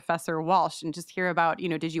of Professor Walsh, and just hear about,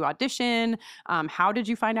 did you audition? How did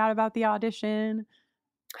you find out about the audition?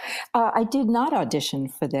 I did not audition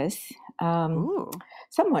for this.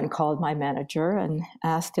 Someone called my manager and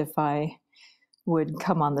asked if I would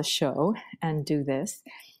come on the show and do this.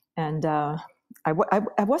 And I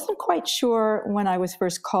wasn't quite sure when I was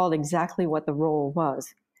first called exactly what the role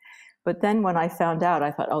was. But then when I found out, I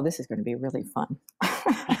thought, oh, this is going to be really fun.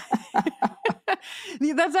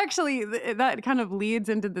 That's actually, that kind of leads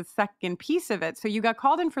into the second piece of it. So you got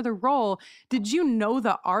called in for the role. Did you know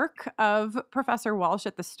the arc of Professor Walsh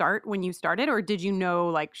at the start when you started? Or did you know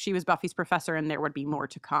like she was Buffy's professor and there would be more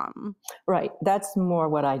to come? Right. That's more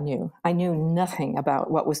what I knew. I knew nothing about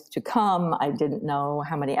what was to come. I didn't know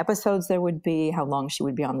how many episodes there would be, how long she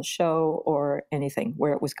would be on the show, or anything,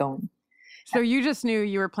 where it was going. So you just knew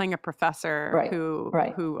you were playing a professor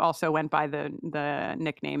who also went by the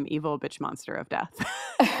nickname Evil Bitch Monster of Death.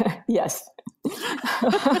 Yes.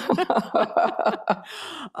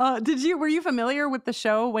 Were you familiar with the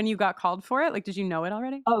show when you got called for it? Like, did you know it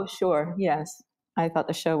already? Oh, sure. Yes. I thought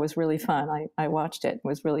the show was really fun. I watched it. It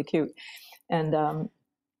was really cute. And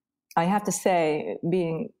I have to say,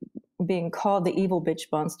 being called the Evil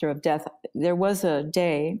Bitch Monster of Death, there was a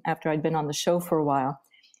day after I'd been on the show for a while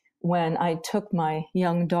when I took my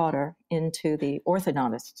young daughter into the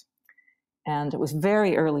orthodontist. And it was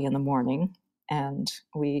very early in the morning, and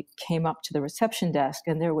we came up to the reception desk,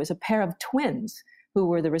 and there was a pair of twins who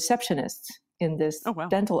were the receptionists in this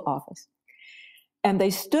dental office. And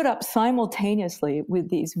they stood up simultaneously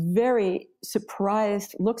with these very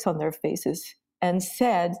surprised looks on their faces and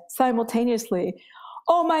said simultaneously,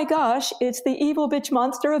 "Oh my gosh, it's the Evil Bitch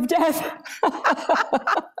Monster of Death."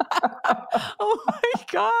 Oh my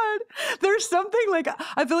God. There's something like,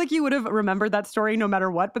 I feel like you would have remembered that story no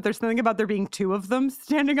matter what, but there's something about there being two of them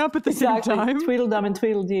standing up at the same time. Tweedledum and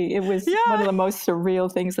Tweedledee. It was one of the most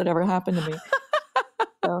surreal things that ever happened to me.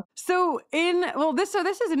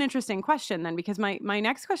 This is an interesting question then, because my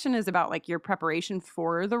next question is about like your preparation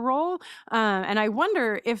for the role. And I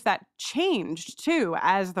wonder if that changed too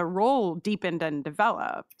as the role deepened and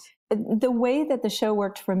developed. The way that the show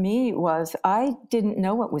worked for me was I didn't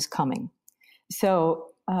know what was coming.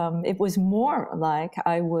 So it was more like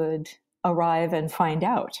I would arrive and find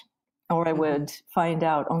out. or I would find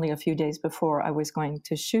out only a few days before I was going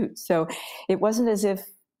to shoot. So it wasn't as if,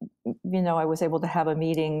 I was able to have a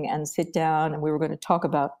meeting and sit down and we were going to talk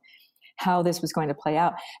about how this was going to play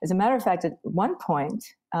out. As a matter of fact, at one point,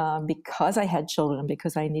 because I had children,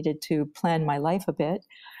 because I needed to plan my life a bit,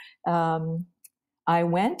 I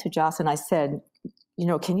went to Joss and I said,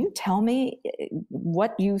 can you tell me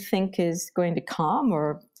what you think is going to come,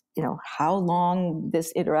 or, how long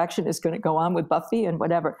this interaction is going to go on with Buffy and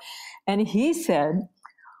whatever. And he said,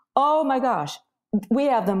 oh my gosh, we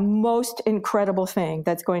have the most incredible thing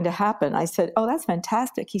that's going to happen. I said, oh, that's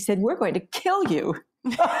fantastic. He said, we're going to kill you.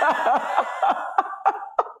 And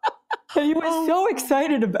he was so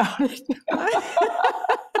excited about it.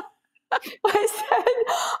 I said,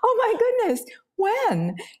 oh my goodness,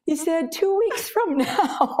 when? He said, 2 weeks from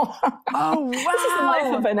now. Oh, wow. This is the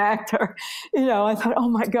life of an actor. I thought, oh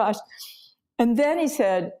my gosh. And then he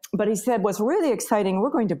said, what's really exciting, we're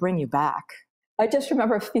going to bring you back. I just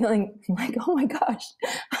remember feeling like, oh my gosh.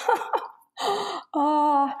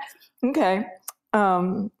 Okay.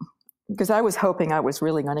 Because I was hoping I was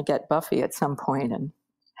really going to get Buffy at some point and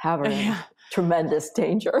have her in tremendous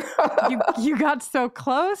danger. you got so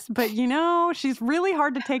close, but she's really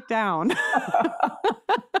hard to take down.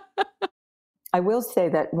 I will say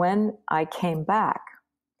that when I came back,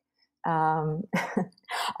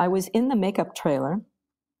 I was in the makeup trailer.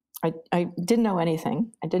 I didn't know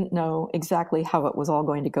anything. I didn't know exactly how it was all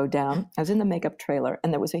going to go down. I was in the makeup trailer,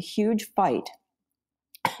 and there was a huge fight,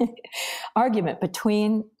 argument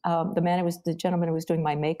between the gentleman who was doing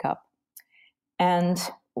my makeup and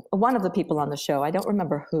one of the people on the show, I don't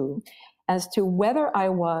remember who, as to whether I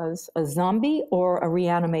was a zombie or a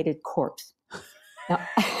reanimated corpse. Now,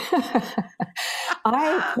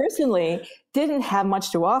 I personally didn't have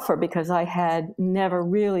much to offer because I had never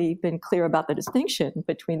really been clear about the distinction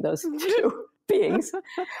between those two beings.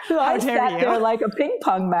 So I sat there like a ping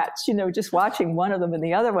pong match, just watching one of them and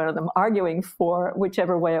the other one of them arguing for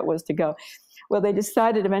whichever way it was to go. Well, they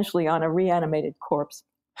decided eventually on a reanimated corpse,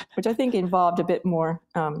 which I think involved a bit more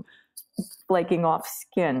flaking off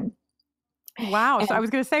skin. Wow. So I was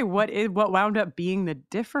going to say, what wound up being the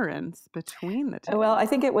difference between the two? Well, I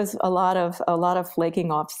think it was a lot of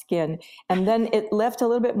flaking off skin. And then it left a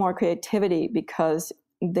little bit more creativity because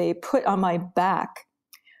they put on my back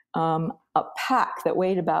a pack that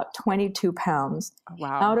weighed about 22 pounds,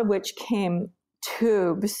 out of which came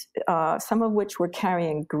tubes, some of which were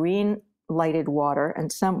carrying green lighted water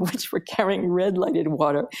and some which were carrying red lighted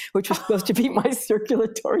water, which was supposed to be my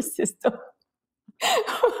circulatory system.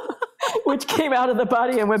 Which came out of the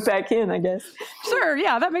body and went back in, I guess. Sure,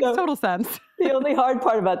 yeah, that makes total sense. The only hard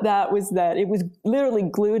part about that was that it was literally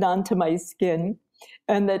glued onto my skin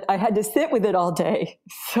and that I had to sit with it all day.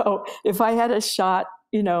 So if I had a shot,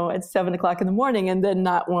 at 7 o'clock in the morning and then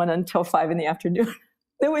not one until 5 in the afternoon,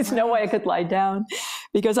 there was no way I could lie down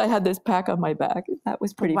because I had this pack on my back. That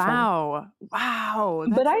was pretty fun. Wow.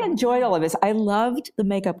 But I enjoyed all of this. I loved the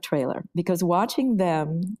makeup trailer because watching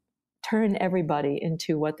them turn everybody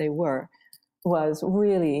into what they were was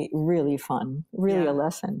really, really fun. Really a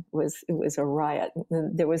lesson. It was a riot.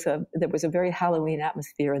 There was a very Halloween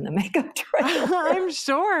atmosphere in the makeup trailer. I'm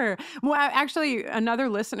sure. Well, actually, another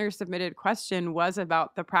listener submitted question was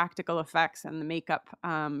about the practical effects and the makeup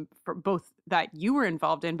for both that you were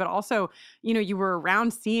involved in, but also, you were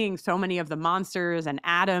around seeing so many of the monsters and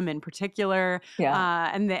Adam in particular.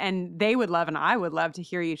 Yeah. And they would love, and I would love to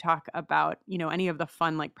hear you talk about, any of the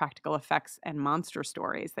fun, like practical effects and monster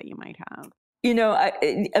stories that you might have.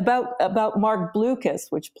 About Mark Blucas,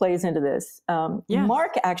 which plays into this.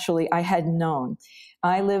 Mark, actually, I had known.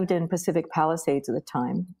 I lived in Pacific Palisades at the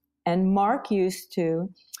time, and Mark used to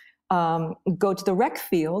go to the rec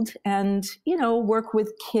field and, work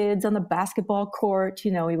with kids on the basketball court.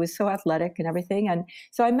 He was so athletic and everything. And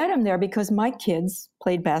so I met him there because my kids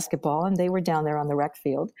played basketball and they were down there on the rec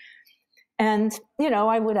field. And,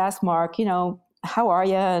 I would ask Mark, how are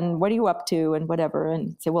you and what are you up to and whatever,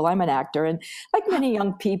 and say, well, I'm an actor. And like many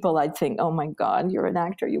young people, I'd think, oh my God, you're an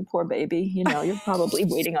actor, you poor baby. You're probably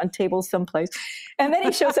waiting on tables someplace. And then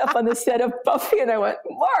he shows up on the set of Buffy and I went,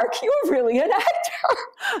 Mark, you're really an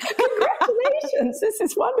actor. Congratulations. This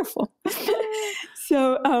is wonderful.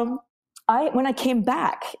 So when I came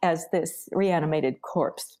back as this reanimated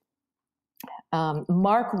corpse,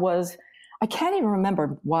 Mark was, I can't even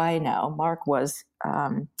remember why now, Mark was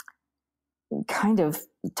kind of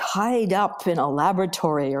tied up in a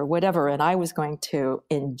laboratory or whatever, and I was going to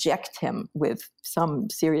inject him with some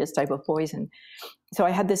serious type of poison. So I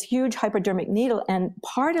had this huge hypodermic needle, and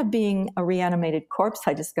part of being a reanimated corpse,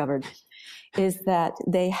 I discovered, is that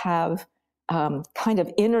they have kind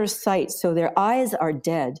of inner sight, so their eyes are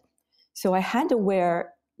dead. So I had to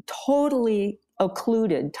wear totally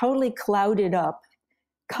occluded, totally clouded up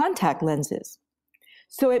contact lenses.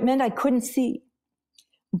 So it meant I couldn't see.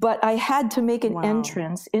 But I had to make an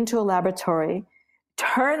entrance into a laboratory,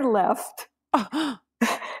 turn left,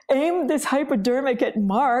 aim this hypodermic at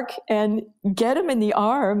Mark and get him in the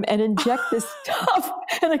arm and inject this stuff.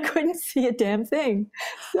 And I couldn't see a damn thing.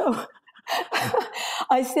 So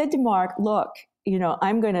I said to Mark, look,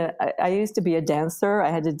 I used to be a dancer.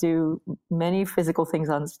 I had to do many physical things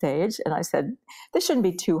on stage. And I said, this shouldn't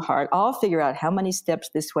be too hard. I'll figure out how many steps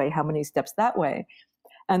this way, how many steps that way,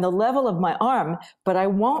 and the level of my arm, but I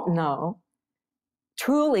won't know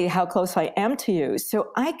truly how close I am to you.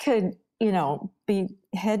 So I could, be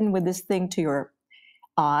heading with this thing to your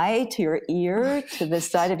eye, to your ear, to the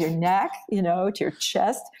side of your neck, to your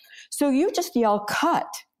chest. So you just yell cut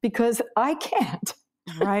because I can't.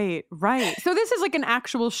 Right. So this is like an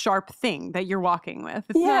actual sharp thing that you're walking with.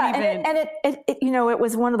 It's yeah, not even... and it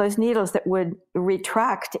was one of those needles that would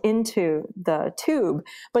retract into the tube,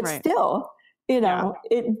 but still,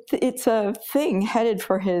 it's a thing headed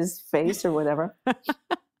for his face or whatever.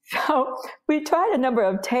 So we tried a number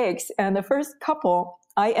of takes, and the first couple,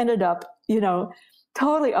 I ended up,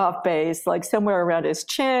 totally off base, like somewhere around his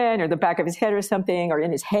chin or the back of his head or something, or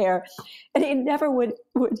in his hair. And he never would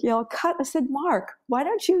yell, cut. I said, Mark, why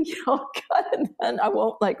don't you yell cut? And then I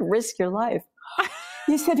won't risk your life.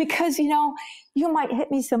 He said, because, you might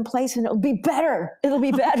hit me someplace and it'll be better. It'll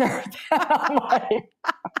be better. I'm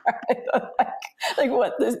like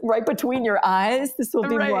what, this right between your eyes? This will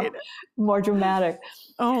be more dramatic.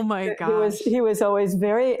 Oh my gosh. He was always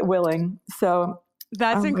very willing. So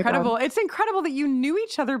that's incredible. It's incredible that you knew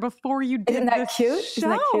each other before you did Isn't that this cute? show. Isn't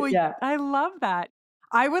that cute? Yeah. I love that.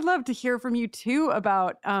 I would love to hear from you too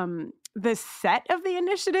about the set of the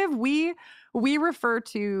initiative. We refer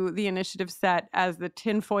to the initiative set as the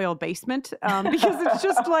tinfoil basement because it's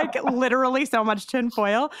just literally so much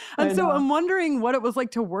tinfoil. And so I'm wondering what it was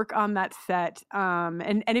like to work on that set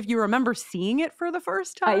and if you remember seeing it for the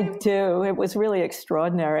first time. I do. It was really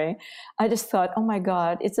extraordinary. I just thought, oh my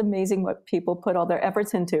God, it's amazing what people put all their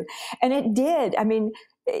efforts into. And it did. I mean,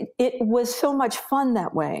 it was so much fun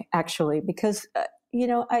that way, actually, because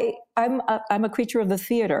I'm a creature of the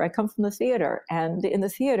theater. I come from the theater, and in the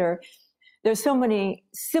theater, there's so many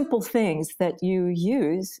simple things that you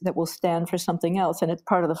use that will stand for something else, and it's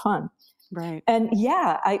part of the fun. Right. And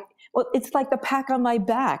it's like the pack on my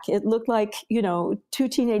back. It looked like, two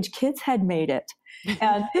teenage kids had made it.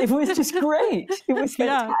 And it was just great. It was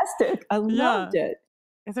fantastic. I loved it.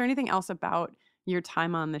 Is there anything else about your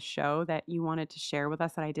time on the show that you wanted to share with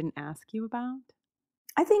us that I didn't ask you about?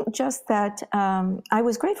 I think just that I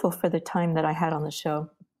was grateful for the time that I had on the show.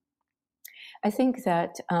 I think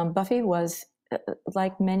that Buffy was,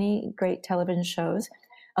 like many great television shows,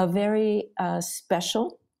 a very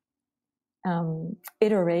special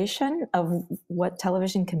iteration of what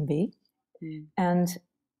television can be. Mm. And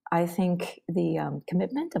I think the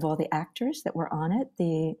commitment of all the actors that were on it,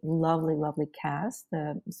 the lovely, lovely cast,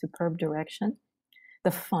 the superb direction,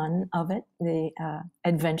 the fun of it, the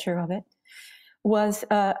adventure of it, was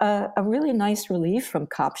a really nice relief from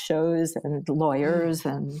cop shows and lawyers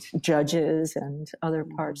and judges and other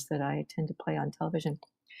parts that I tend to play on television.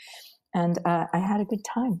 And I had a good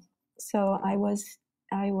time. So I was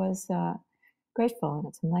grateful, and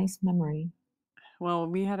it's a nice memory. Well,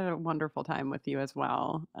 we had a wonderful time with you as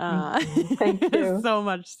well. Thank you. So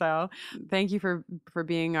much so. Thank you for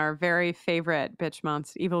being our very favorite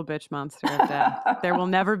evil bitch monster of death. There will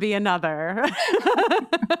never be another.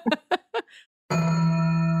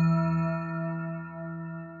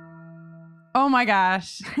 Oh my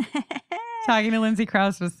gosh. Talking to Lindsay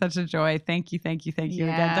Krause was such a joy. Thank you again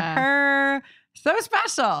to her. So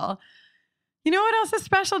special. You know what else is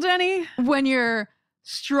special, Jenny? When you're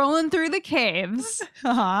strolling through the caves,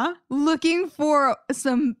 looking for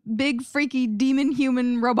some big freaky demon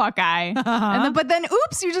human robot guy. But then,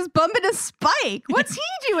 oops, you just bump into Spike. What's he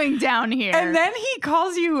doing down here? And then he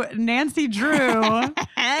calls you Nancy Drew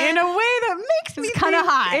in a way that makes me kind of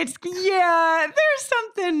hot. There's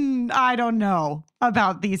something I don't know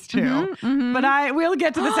about these two. But we'll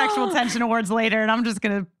get to the sexual tension awards later, and I'm just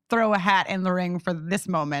going to throw a hat in the ring for this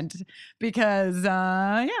moment because,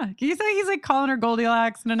 he's like calling her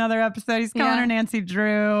Goldilocks in another episode. He's calling her Nancy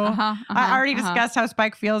Drew. I already discussed how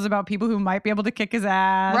Spike feels about people who might be able to kick his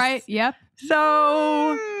ass. Right. Yep.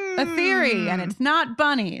 So a theory, and it's not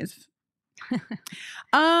bunnies.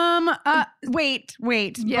 Wait.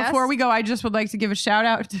 Yes? Before we go, I just would like to give a shout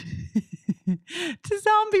out to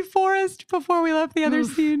Zombie Forest before we left the other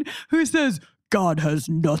scene, who says, God has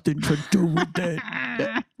nothing to do with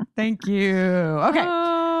it. Thank you. Okay.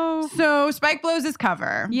 Oh, So Spike blows his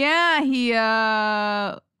cover. Yeah, he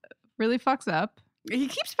really fucks up. He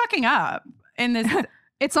keeps fucking up in this.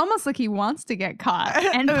 It's almost like he wants to get caught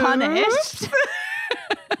and punished.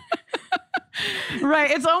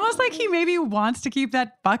 Right. It's almost like he maybe wants to keep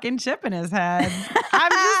that fucking chip in his head.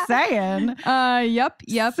 I'm just saying. Yep.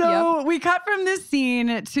 So we cut from this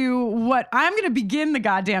scene to what I'm going to begin the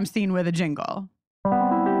goddamn scene with a jingle.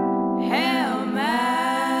 Hell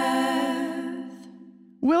math.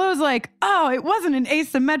 Willow's like, oh, it wasn't an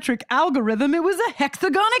asymmetric algorithm. It was a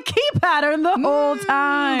hexagonic key pattern the whole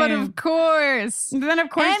time. But of course. Then,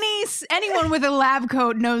 of course, anyone with a lab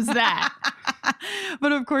coat knows that.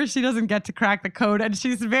 But of course, she doesn't get to crack the code. And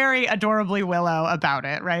she's very adorably Willow about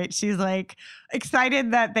it, right? She's like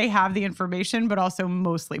excited that they have the information, but also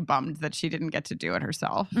mostly bummed that she didn't get to do it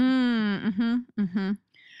herself. We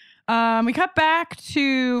cut back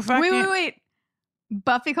to fucking... Wait.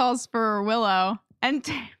 Buffy calls for Willow. And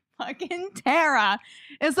fucking Tara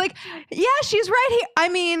is like, yeah, she's right here. I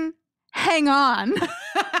mean, hang on.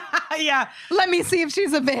 Yeah. Let me see if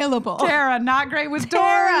she's available. Tara, not great with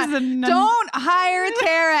Tara, doors. And don't hire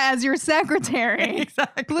Tara as your secretary.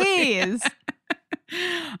 Exactly. Please.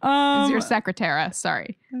 As your secretary.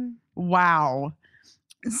 Sorry. Wow.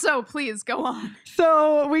 So please go on.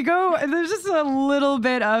 So we go, there's just a little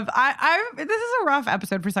bit of, this is a rough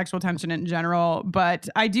episode for sexual tension in general, but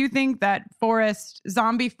I do think that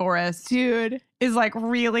zombie Forrest, dude, is like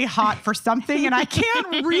really hot for something, and I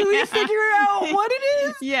can't really figure out what it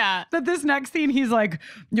is. Yeah. That this next scene, he's like,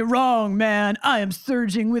 you're wrong, man. I am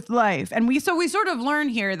surging with life. And we sort of learn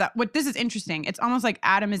here that what this is interesting. It's almost like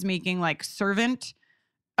Adam is making like servant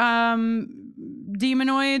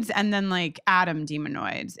demonoids and then like Adam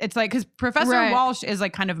demonoids. It's like because Professor Walsh is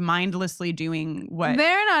like kind of mindlessly doing what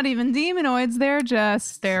they're not even demonoids,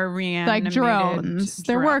 they're reanimated, like drones.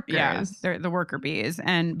 They're workers. Yeah, they're the worker bees.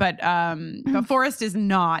 But Forrest is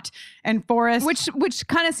not. And Forrest, which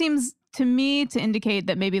kind of seems to me to indicate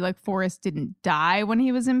that maybe like Forrest didn't die when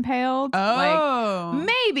he was impaled. Oh, like,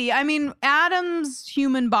 maybe. I mean, Adam's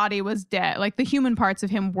human body was dead. Like the human parts of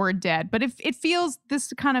him were dead. But if it feels,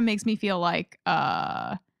 this kind of makes me feel like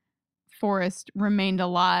Forrest remained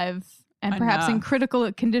alive and perhaps in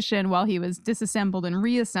critical condition while he was disassembled and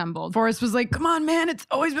reassembled. Forrest was like, come on, man, it's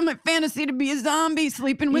always been my fantasy to be a zombie,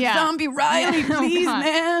 sleeping with zombie Riley, please,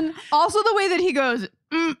 man. Also the way that he goes,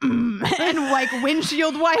 and like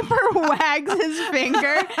windshield wiper wags his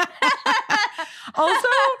finger.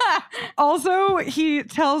 Also, he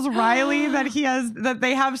tells Riley that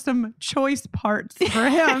they have some choice parts for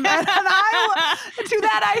him. And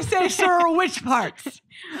I say, sir, which parts?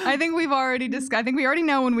 I think we've already discussed. I think we already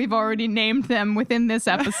know when we've already named them within this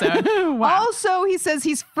episode. Wow. Also, he says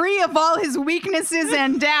he's free of all his weaknesses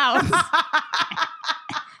and doubts.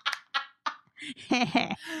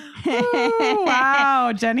 Ooh,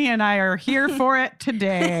 wow, Jenny and I are here for it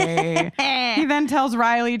today. He then tells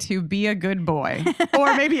Riley to be a good boy,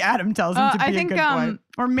 or maybe Adam tells him to be a good boy,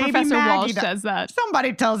 or maybe Professor Maggie Walsh says that.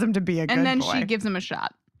 Somebody tells him to be a good boy, and then she gives him a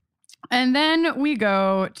shot. And then we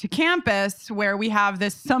go to campus where we have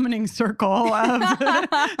this summoning circle of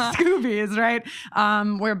Scoobies, right?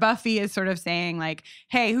 Where Buffy is sort of saying like,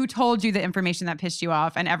 hey, who told you the information that pissed you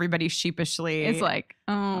off? And everybody sheepishly is like,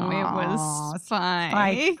 it was fine.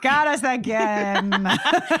 Like, got us again.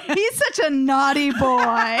 He's such a naughty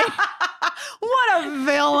boy. What a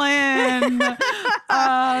villain.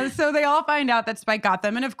 So they all find out that Spike got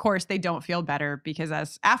them. And of course, they don't feel better because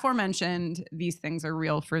as aforementioned, these things are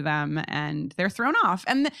real for them and they're thrown off.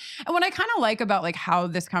 And what I kind of like about like how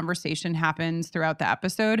this conversation happens throughout the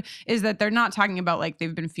episode is that they're not talking about like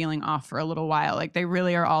they've been feeling off for a little while. Like they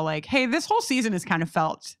really are all like, hey, this whole season has kind of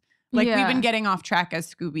felt like we've been getting off track as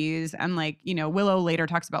Scoobies. And like, you know, Willow later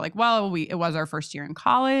talks about like, well, it was our first year in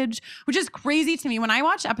college, which is crazy to me. When I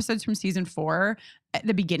watch episodes from season 4 at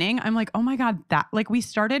the beginning, I'm like, oh my God, that like we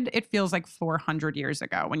started, it feels like 400 years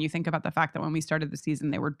ago when you think about the fact that when we started the season,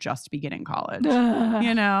 they were just beginning college,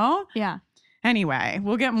 you know? Yeah. Anyway,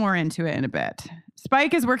 we'll get more into it in a bit.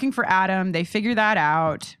 Spike is working for Adam. They figure that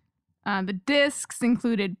out. The discs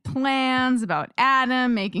included plans about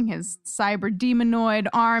Adam making his cyber demonoid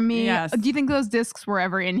army. Yes. Do you think those discs were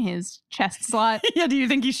ever in his chest slot? Yeah, do you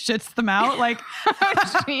think he shits them out? Like,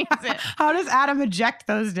 how does Adam eject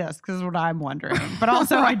those discs is what I'm wondering. But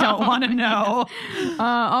also, I don't want to know.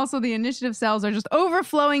 Also, the initiative cells are just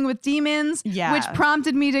overflowing with demons, yeah, which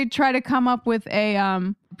prompted me to try to come up with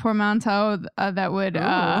a portmanteau that would...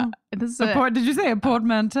 did you say a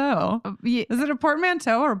portmanteau? Yeah. Is it a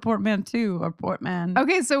portmanteau or a portmanteau or portman?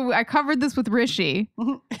 Okay, so I covered this with Rishi,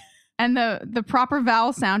 and the proper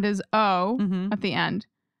vowel sound is O at the end.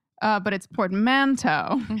 but it's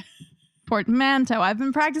portmanteau. Portmanteau. I've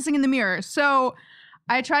been practicing in the mirror. So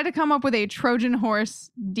I tried to come up with a Trojan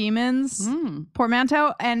horse demons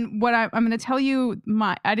portmanteau. And what I'm going to tell you,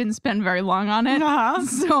 I didn't spend very long on it.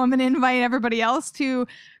 So I'm going to invite everybody else to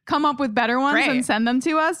come up with better ones and send them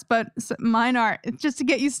to us. But mine are just to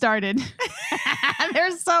get you started.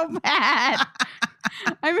 They're so bad.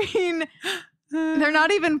 I mean, they're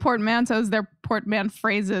not even portmanteaus. They're portman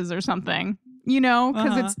phrases or something. You know,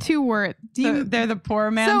 because it's 2 words. They're the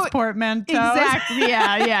poor man's portmanteau. Exactly.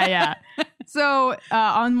 Yeah. So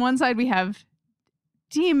on one side we have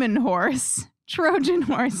demon horse, Trojan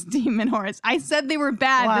horse, demon horse. I said they were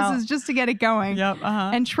bad. Wow. This is just to get it going. Yep.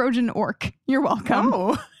 And Trojan orc. You're welcome.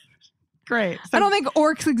 Oh, great. So, I don't think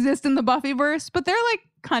orcs exist in the Buffyverse, but they're like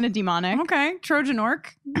kind of demonic. Okay, Trojan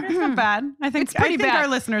orc. It's not bad. I think our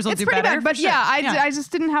listeners will do better. Bad, but sure. I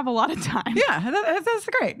just didn't have a lot of time. Yeah, that's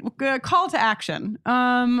great. Call to action.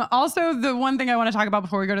 Also, the one thing I want to talk about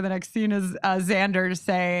before we go to the next scene is Xander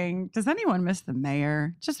saying, "Does anyone miss the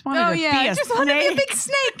mayor? Just wanted to be a just snake. Wanted to be a big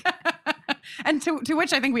snake." And to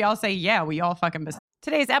which I think we all say, "Yeah, we all fucking miss."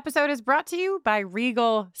 Today's episode is brought to you by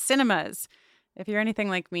Regal Cinemas. If you're anything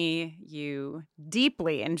like me, you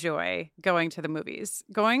deeply enjoy going to the movies.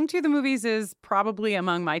 Going to the movies is probably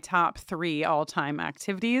among my top 3 all-time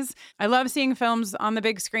activities. I love seeing films on the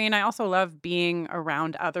big screen. I also love being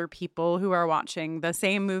around other people who are watching the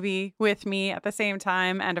same movie with me at the same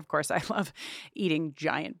time. And of course, I love eating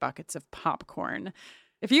giant buckets of popcorn.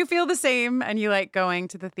 If you feel the same and you like going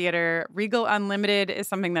to the theater, Regal Unlimited is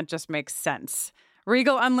something that just makes sense.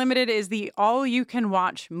 Regal Unlimited is the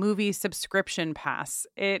all-you-can-watch movie subscription pass.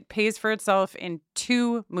 It pays for itself in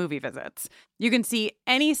 2 movie visits. You can see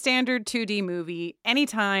any standard 2D movie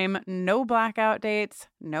anytime, no blackout dates,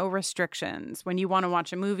 no restrictions. When you want to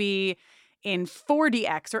watch a movie in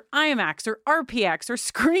 4DX or IMAX or RPX or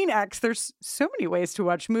ScreenX, there's so many ways to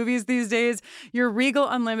watch movies these days. Your Regal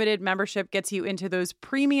Unlimited membership gets you into those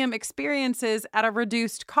premium experiences at a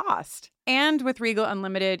reduced cost. And with Regal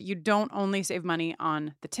Unlimited, you don't only save money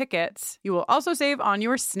on the tickets, you will also save on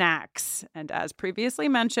your snacks. And as previously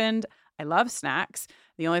mentioned, I love snacks.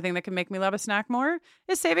 The only thing that can make me love a snack more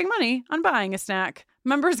is saving money on buying a snack.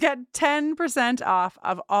 Members get 10% off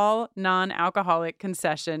of all non-alcoholic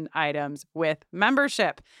concession items with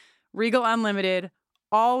membership. Regal Unlimited,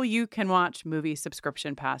 all you can watch movie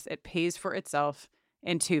subscription pass. It pays for itself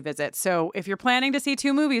in 2 visits. So if you're planning to see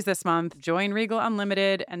 2 movies this month, join Regal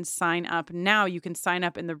Unlimited and sign up now. You can sign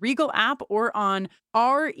up in the Regal app or on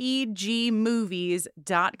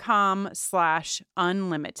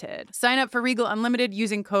regmovies.com/unlimited. Sign up for Regal Unlimited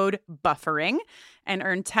using code BUFFERING and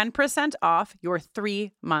earn 10% off your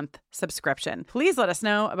 3-month subscription. Please let us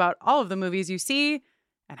know about all of the movies you see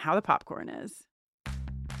and how the popcorn is.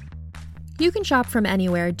 You can shop from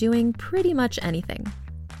anywhere doing pretty much anything.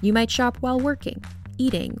 You might shop while working,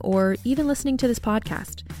 eating, or even listening to this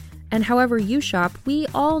podcast. And however you shop, we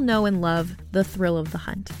all know and love the thrill of the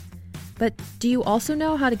hunt. But do you also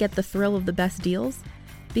know how to get the thrill of the best deals?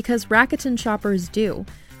 Because Rakuten shoppers do.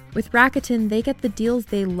 With Rakuten, they get the deals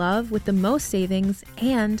they love with the most savings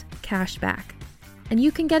and cash back. And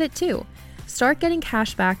you can get it too. Start getting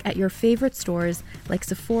cash back at your favorite stores like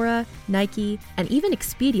Sephora, Nike, and even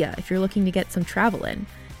Expedia if you're looking to get some travel in.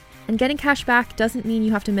 And getting cash back doesn't mean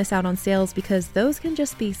you have to miss out on sales because those can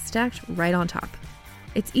just be stacked right on top.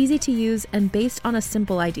 It's easy to use and based on a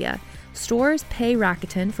simple idea. Stores pay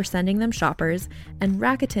Rakuten for sending them shoppers, and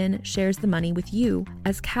Rakuten shares the money with you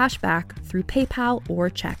as cash back through PayPal or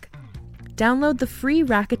check. Download the free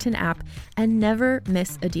Rakuten app and never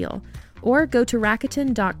miss a deal. Or go to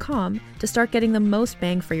Rakuten.com to start getting the most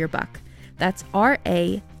bang for your buck. That's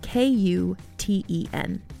RAKUTEN.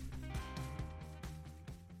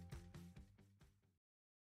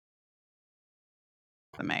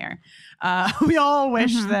 The mayor. We all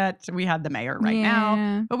wish that we had the mayor right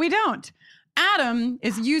now, but we don't. Adam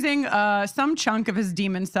is using some chunk of his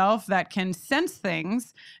demon self that can sense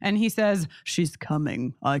things, and he says, "She's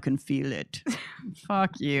coming. I can feel it."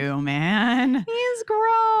 Fuck you, man. He's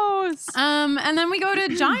gross. And then we go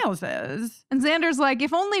to Giles's. And Xander's like,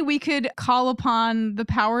 if only we could call upon the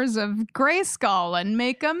powers of Grayskull and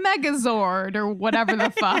make a Megazord or whatever the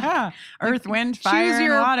fuck. Yeah. Earth, wind, fire,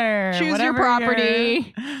 and water. Choose your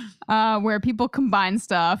property where people combine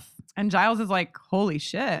stuff. And Giles is like, holy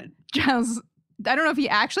shit. Giles, I don't know if he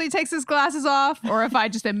actually takes his glasses off or if I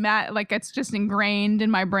just like it's just ingrained in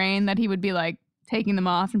my brain that he would be like taking them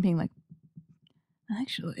off and being like,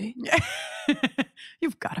 actually.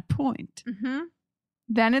 You've got a point. Mm-hmm.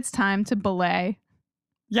 Then it's time to belay.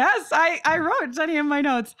 Yes, I wrote Jenny in my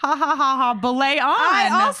notes. Ha ha ha ha. Belay on. I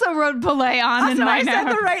also wrote belay on in So my I said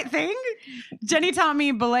notes. the right thing. Jenny taught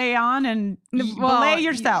me belay on and Well, belay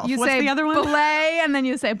yourself. You What's say the other one? belay, and then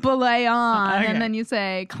you say belay on, Okay. and then you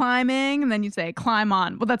say climbing, and then you say climb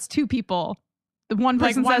on. Well, that's two people. The one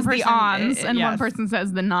Like person one says the person, ons, and one yes. person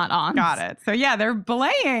says the not ons. Got it. So yeah, they're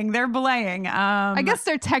belaying. I guess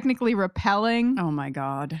they're technically repelling, Oh my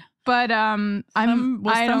God. but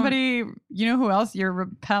somebody, you know who else you're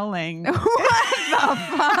repelling? What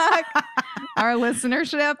the fuck? Our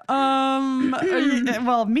listenership.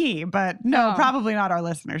 Well, me, but no, Oh. probably not our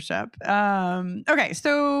listenership. Okay,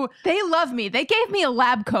 so They love me. They gave me a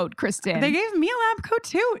lab coat, Kristen. they gave me a lab coat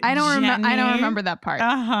too. I don't Jenny. remember that part.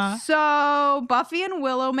 Uh-huh. So Buffy and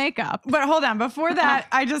Willow make up. But hold on, before that,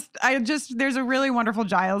 I just there's a really wonderful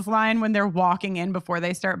Giles line when they're walking in before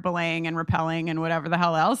they start belaying and repelling and whatever the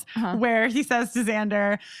hell else, where he says to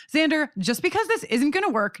Xander, just because this isn't going to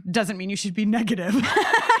work doesn't mean you should be negative.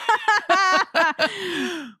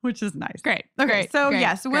 Which is nice. Great. Okay, Great. so Great.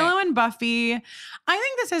 yes, Great. Willow and Buffy. I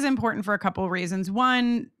think this is important for a couple of reasons.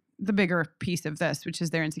 One, the bigger piece of this, which is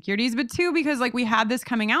their insecurities, but two, because like we had this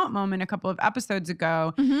coming out moment a couple of episodes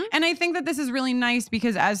ago. Mhm. And I think that this is really nice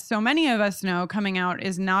because as so many of us know, coming out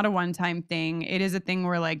is not a one-time thing. It is a thing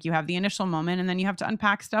where like you have the initial moment and then you have to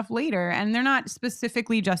unpack stuff later. And they're not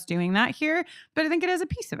specifically just doing that here, but I think it is a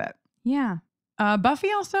piece of it. Yeah.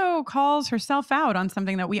 Buffy also calls herself out on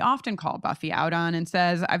something that we often call Buffy out on and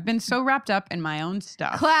says, I've been so wrapped up in my own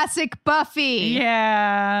stuff. Classic Buffy.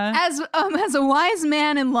 Yeah. As a wise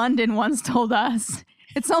man in London once told us,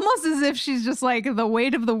 it's almost as if she's just like, the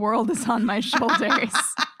weight of the world is on my shoulders.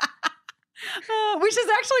 Which is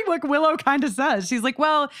actually what Willow kind of says. She's like,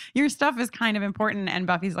 well, your stuff is kind of important. And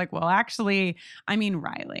Buffy's like, well, actually, I mean,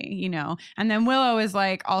 Riley, you know. And then Willow is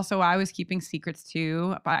like, also, I was keeping secrets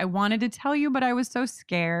too. But I wanted to tell you, but I was so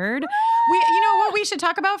scared. You know what we should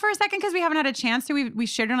talk about for a second? Because we haven't had a chance to. We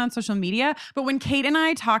shared it on social media. But when Kate and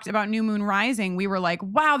I talked about New Moon Rising, we were like,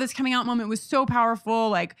 wow, this coming out moment was so powerful.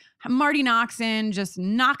 Like Marty Noxon just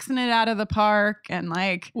knocking it out of the park. And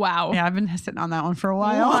like, Wow. yeah, I've been sitting on that one for a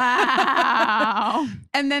while. Wow.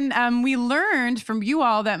 And then we learned from you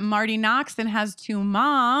all that Marty Noxon has two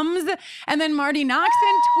moms. And then Marty Noxon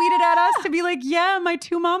tweeted at us to be like, yeah, my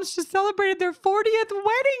two moms just celebrated their 40th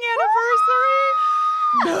wedding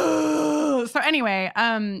anniversary. So anyway,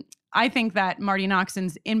 I think that Marty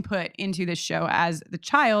Noxon's input into this show as the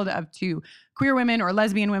child of two queer women or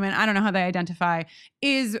lesbian women, I don't know how they identify,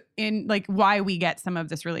 is in like why we get some of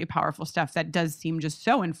this really powerful stuff that does seem just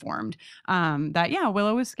so informed. That yeah,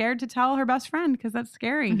 Willow was scared to tell her best friend because that's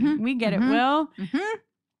scary. We get it, Will.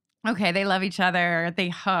 Okay, they love each other. They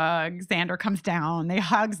hug. Xander comes down. They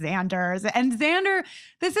hug Xander. And Xander,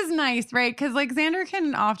 this is nice, right? Because like Xander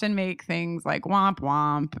can often make things like womp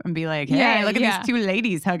womp and be like, hey, look at these two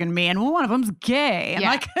ladies hugging me, and one of them's gay. And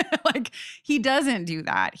like he doesn't do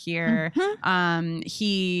that here.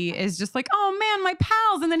 He is just like, oh man, my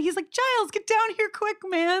pals. And then he's like, Giles, get down here quick,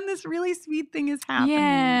 man. This really sweet thing is happening.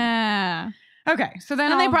 Yeah. Okay, so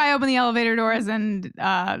then And they probably open the elevator doors, and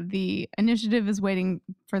the initiative is waiting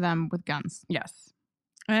for them with guns. Yes.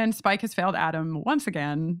 And Spike has failed Adam once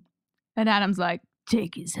again. And Adam's like,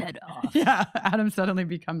 take his head off. Yeah, Adam suddenly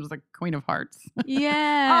becomes the Queen of Hearts.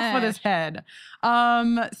 Yeah. Off with his head.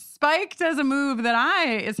 Spike does a move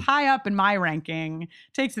that is high up in my ranking.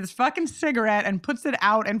 Takes his fucking cigarette and puts it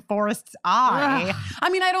out in Forrest's eye. I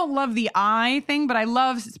mean, I don't love the eye thing, but I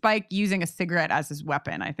love Spike using a cigarette as his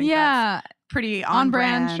weapon. I think that's pretty on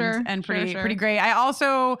brand, sure. And pretty Sure. pretty great. I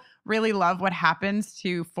also really love what happens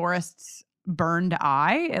to Forrest's burned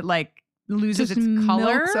eye. It like loses Just its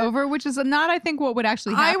color. milks over, which is not, I think, what would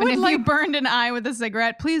actually happen if you burned an eye with a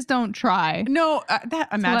cigarette. Please don't try. No,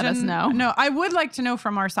 imagine. Let us know. No, I would like to know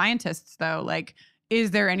from our scientists though. Like,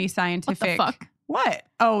 is there any scientific? What the fuck? What?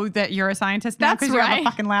 Oh, that you're a scientist now That's because you have a right.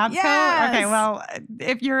 fucking lab coat? Yes. Okay, well,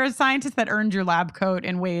 if you're a scientist that earned your lab coat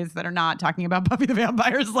in ways that are not talking about Buffy the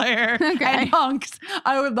Vampire Slayer and hunks,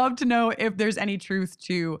 I would love to know if there's any truth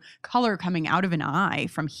to color coming out of an eye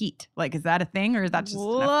from heat. Like, is that a thing or is that just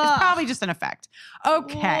it's probably just an effect.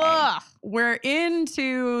 Okay. We're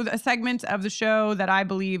into a segment of the show that I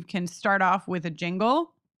believe can start off with a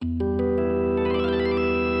jingle. The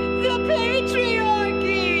patriarchy!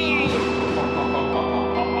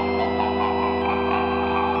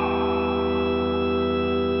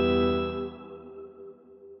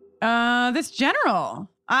 This general.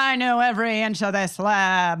 I know every inch of this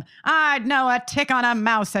lab. I'd know a tick on a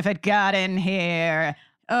mouse if it got in here.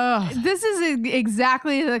 This is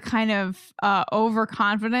exactly the kind of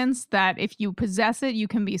overconfidence that if you possess it, you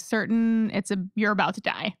can be certain you're about to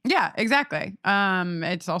die. Yeah, exactly.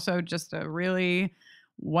 It's also just a really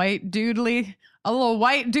a little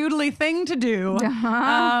white doodly thing to do.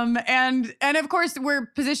 And of course we're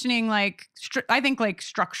positioning like, I think like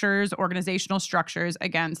organizational structures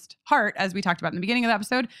against heart, as we talked about in the beginning of the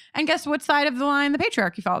episode. And guess what side of the line the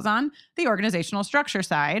patriarchy falls on? The organizational structure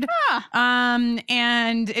side. And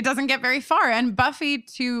it doesn't get very far. And Buffy,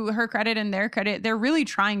 to her credit and their credit, they're really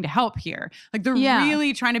trying to help here. Like they're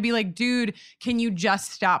really trying to be like, dude, can you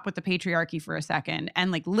just stop with the patriarchy for a second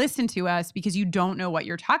and like listen to us, because you don't know what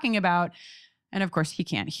you're talking about. And of course, he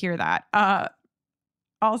can't hear that.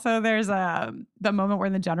 Also, there's the moment where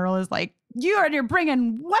the general is like, you're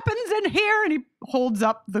bringing weapons in here. And he holds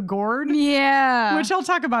up the gourd. Yeah. Which I'll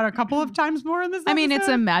talk about a couple of times more in this episode. I mean, it's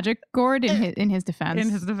a magic gourd in his defense. In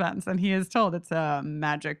his defense. And he is told it's a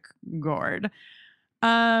magic gourd.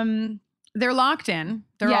 They're locked in.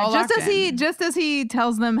 They're all locked in. Just as he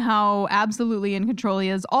tells them how absolutely in control he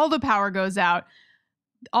is, all the power goes out.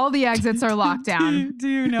 All the exits are locked down. Do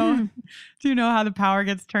you know how the power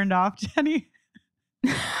gets turned off, Jenny?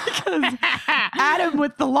 Because Adam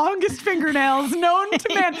with the longest fingernails known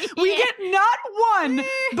to man. We get not one,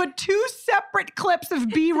 but 2 separate clips of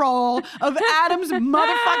B-roll of Adam's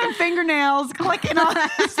motherfucking fingernails clicking on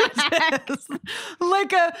his edges.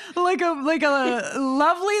 like a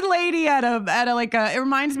lovely lady at a it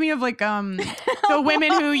reminds me of like the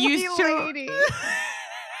women who used to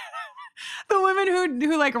the women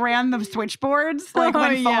who like ran the switchboards, like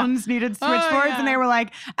when phones needed switchboards, and they were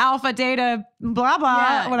like alpha, data, blah,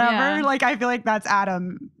 blah, whatever. Yeah. Like, I feel like that's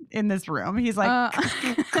Adam in this room. He's like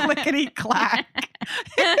clickety clack.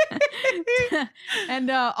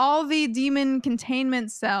 And all the demon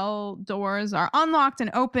containment cell doors are unlocked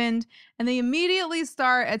and opened, and they immediately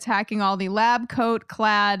start attacking all the lab coat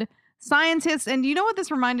clad scientists. And you know what this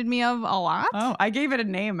reminded me of a lot? Oh, I gave it a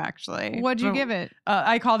name, actually. What'd you give it?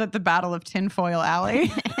 I called it the Battle of Tinfoil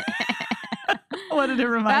Alley. What did it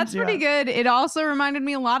remind you That's pretty good. It also reminded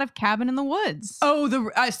me a lot of Cabin in the Woods. Oh,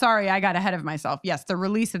 sorry, I got ahead of myself. Yes, the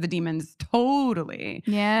release of the demons, totally.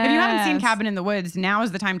 Yeah. If you haven't seen Cabin in the Woods, now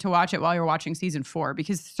is the time to watch it while you're watching season 4,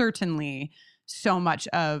 because certainly so much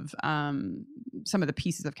of some of the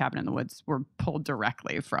pieces of Cabin in the Woods were pulled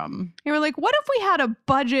directly from. You were like, what if we had a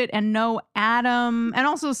budget and no Adam, and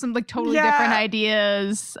also some like totally different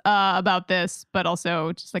ideas about this, but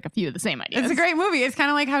also just like a few of the same ideas. It's a great movie. It's kind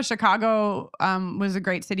of like how Chicago was a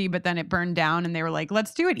great city, but then it burned down, and they were like,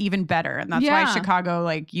 let's do it even better. And that's why Chicago,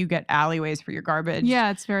 like, you get alleyways for your garbage.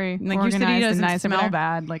 Yeah, it's very like organized, your city doesn't and nice smell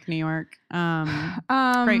bad like New York.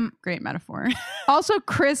 Great metaphor. Also,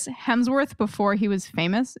 Chris Hemsworth, before he was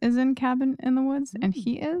famous, is in Cabin in the Woods, and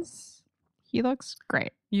he looks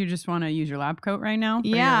great. You just want to use your lab coat right now?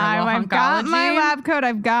 Yeah, I've got my lab coat.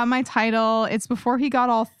 I've got my title. It's before he got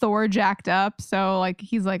all Thor jacked up. So like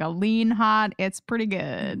he's like a lean hot. It's pretty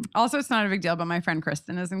good. Also, it's not a big deal, but my friend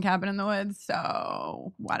Kristen is in Cabin in the Woods.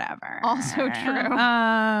 So whatever. Also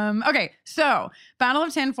true. Okay, so Battle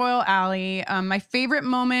of Tinfoil Alley. My favorite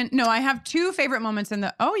moment. No, I have 2 favorite moments in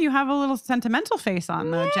the. Oh, you have a little sentimental face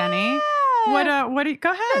on though, Jenny. What do you,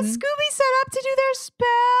 go ahead. Scooby set up to do their spell,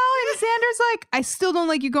 and Xander's like, I still don't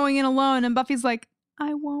like you going in alone, and Buffy's like,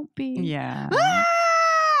 I won't be. Yeah.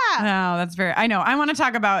 No, that's very, I know. I want to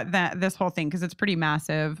talk about this whole thing because it's pretty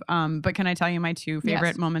massive. But can I tell you my 2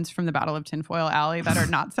 favorite moments from the Battle of Tinfoil Alley that are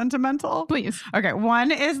not sentimental? Please. Okay.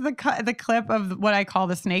 One is the clip of what I call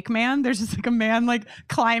the snake man. There's just like a man like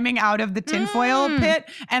climbing out of the tinfoil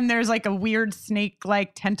pit, and there's like a weird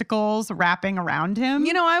snake-like tentacles wrapping around him.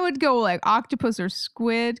 You know, I would go like octopus or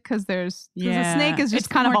squid because a snake is just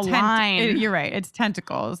kind of a line. You're right. It's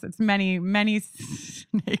tentacles. It's many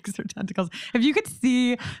snakes or tentacles. If you could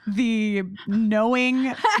see the knowing,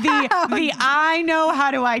 the I know how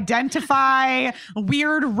to identify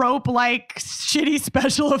weird rope-like shitty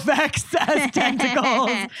special effects as tentacles.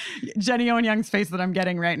 Jenny Owen Young's face that I'm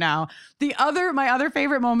getting right now. My other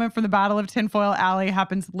favorite moment from the Battle of Tinfoil Alley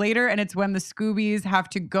happens later, and it's when the Scoobies have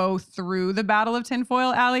to go through the Battle of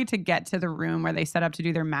Tinfoil Alley to get to the room where they set up to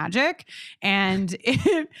do their magic. And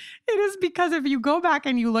it is because if you go back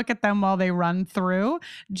and you look at them while they run through,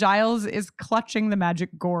 Giles is clutching the magic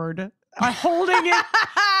gourd. Holding it.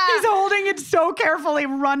 He's holding it so carefully,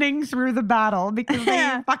 running through the battle because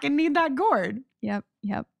they fucking need that gourd. Yep.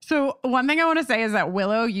 So one thing I want to say is that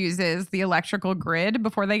Willow uses the electrical grid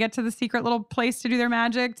before they get to the secret little place to do their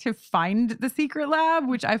magic to find the secret lab,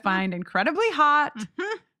 which I find incredibly hot.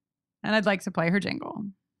 Mm-hmm. And I'd like to play her jingle.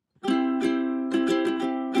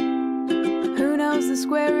 Who knows knows the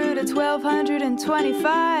square root of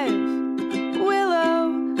 1225.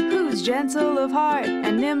 Willow, who's gentle of heart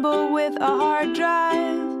and nimble with a hard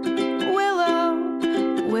drive. Willow,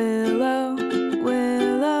 Willow,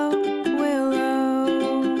 Willow, Willow.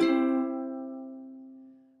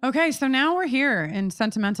 Okay, so now we're here in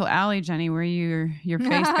Sentimental Alley, Jenny, where your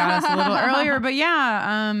face got us a little earlier. But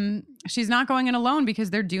yeah, she's not going in alone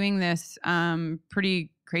because they're doing this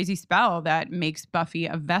pretty crazy spell that makes Buffy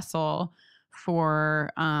a vessel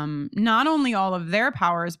for not only all of their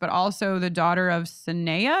powers, but also the daughter of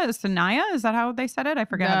Sanaya. Is that how they said it? I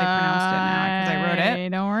forget how they pronounced it now because I wrote it. I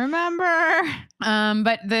don't remember.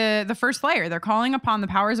 But the First Slayer, they're calling upon the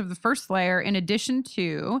powers of the First Slayer in addition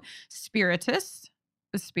to Spiritus,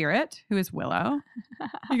 the spirit, who is Willow.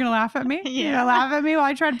 You're going to laugh at me? Yeah. You're going to laugh at me while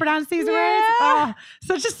I try to pronounce these words? Oh,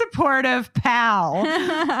 such a supportive pal.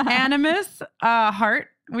 Animus, heart,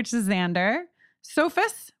 which is Xander.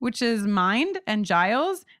 Sophus, which is mind and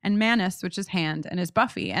Giles, and Manus, which is hand and is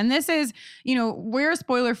Buffy. And this is, we're a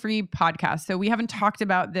spoiler-free podcast, so we haven't talked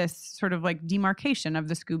about this sort of like demarcation of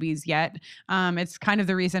the Scoobies yet. It's kind of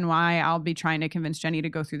the reason why I'll be trying to convince Jenny to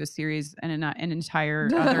go through the series in an entire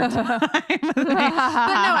other time. But no,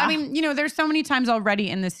 I mean, there's so many times already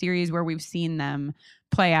in the series where we've seen them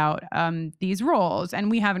play out these roles, and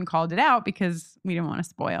we haven't called it out because we didn't want to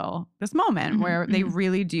spoil this moment where they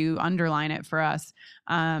really do underline it for us,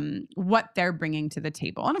 what they're bringing to the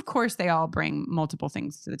table. And of course they all bring multiple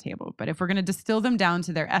things to the table, but if we're going to distill them down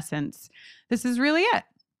to their essence, this is really it.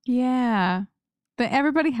 Yeah. But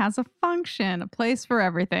everybody has a function, a place for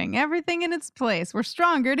everything in its place. We're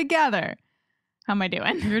stronger together. How am I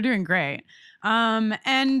doing? You're doing great.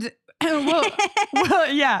 And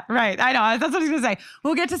well, yeah, right. I know. That's what I was going to say.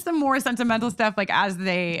 We'll get to some more sentimental stuff like as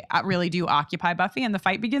they really do occupy Buffy and the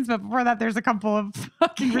fight begins. But before that, there's a couple of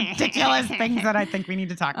fucking ridiculous things that I think we need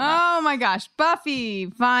to talk about. Oh my gosh. Buffy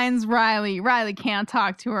finds Riley. Riley can't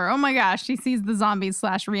talk to her. Oh my gosh. She sees the zombies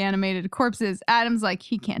 / reanimated corpses. Adam's like,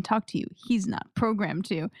 he can't talk to you. He's not programmed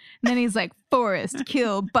to. And then he's like, Forrest,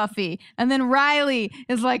 kill Buffy. And then Riley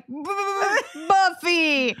is like,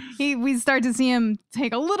 Buffy. We start to see him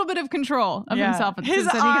take a little bit of control of himself. His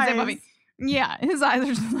so he can say eyes. Buffy. Yeah, his eyes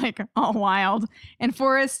are just like all wild. And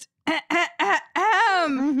Forrest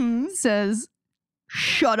says,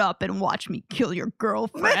 shut up and watch me kill your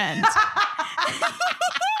girlfriend.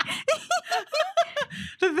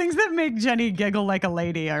 The things that make Jenny giggle like a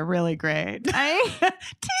lady are really great.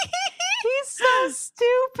 He's so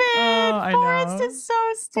stupid. Oh, I Forrest know. is so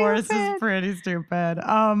stupid. Forrest is pretty stupid.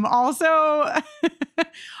 Also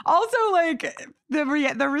like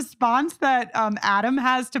the response that Adam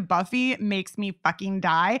has to Buffy makes me fucking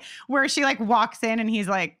die. Where she like walks in and he's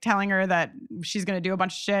like telling her that she's gonna do a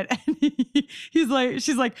bunch of shit, and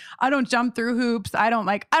she's like, I don't jump through hoops. I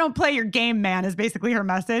don't play your game, man. Is basically her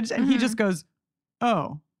message, and he just goes,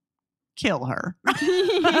 oh. Kill her.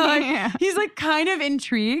 Yeah. He's like kind of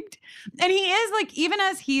intrigued, and he is like, even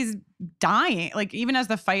as he's dying, like even as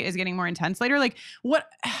the fight is getting more intense later, like what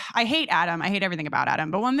I hate Adam, I hate everything about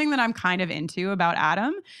Adam, but one thing that I'm kind of into about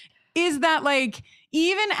Adam is that like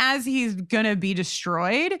even as he's gonna be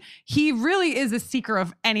destroyed, he really is a seeker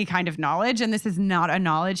of any kind of knowledge, and this is not a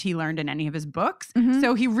knowledge he learned in any of his books.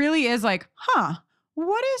 So he really is like,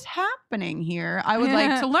 what is happening here? I would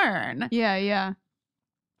like to learn. Yeah.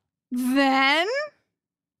 Then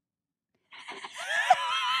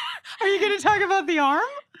Are you going to talk about the arm?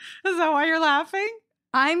 Is that why you're laughing?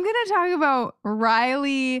 I'm going to talk about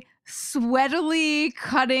Riley sweatily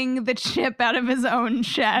cutting the chip out of his own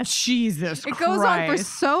chest. Jesus Christ. It goes on for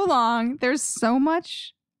so long. There's so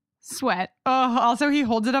much sweat. Oh, also, he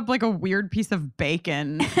holds it up like a weird piece of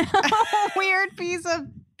bacon. Weird piece of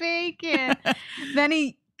bacon. Then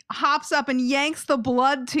he hops up and yanks the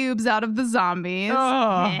blood tubes out of the zombies.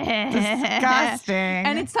 Oh, disgusting.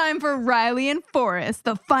 And it's time for Riley and Forrest,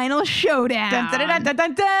 the final showdown. Dun, dun, dun, dun,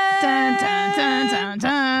 dun, Dun, dun, dun,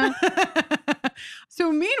 dun, dun.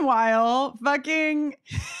 So meanwhile, fucking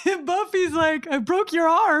Buffy's like, I broke your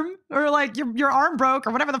arm, or like your arm broke,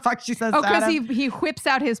 or whatever the fuck she says. Oh, because he whips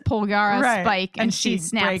out his Pulgara spike and she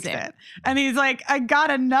snaps breaks it. And he's like, I got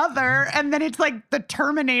another. And then it's like the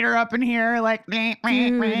Terminator up in here, like,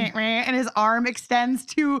 and his arm extends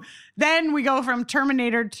to, then we go from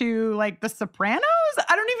Terminator to like the Sopranos.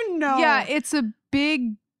 I don't even know. Yeah, it's a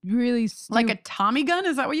big, really like a Tommy gun.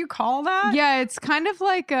 Is that what you call that? Yeah, it's kind of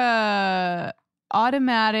like a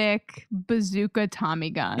automatic bazooka Tommy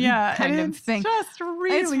gun. Yeah, kind of thing. Just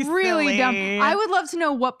really, it's really silly. dumb. I would love to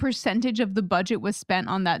know what percentage of the budget was spent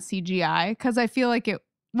on that CGI, because I feel like it.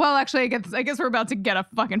 Well, actually, I guess we're about to get a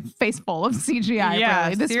fucking face full of CGI. Yeah,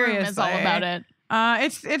 really. This room is all seriously. about it.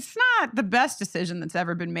 It's not the best decision that's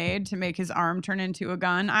ever been made to make his arm turn into a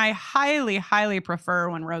gun. I highly, highly prefer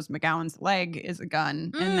when Rose McGowan's leg is a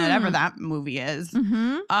gun in whatever that movie is.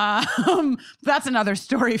 That's another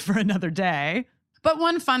story for another day. But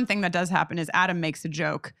one fun thing that does happen is Adam makes a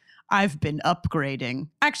joke. I've been upgrading.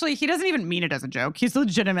 Actually, he doesn't even mean it as a joke. He's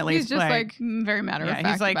legitimately He's just like very matter of fact.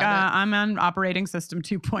 He's like, I'm on operating system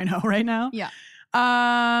 2.0 right now. Yeah.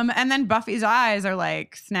 And then Buffy's eyes are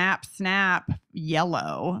like snap, snap,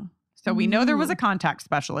 yellow. So we know there was a contact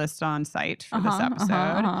specialist on site for this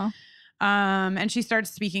episode. And she starts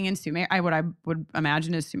speaking in what I would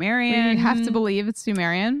imagine is Sumerian. We have to believe it's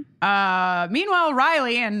Sumerian. Meanwhile,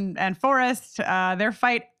 Riley and Forrest, their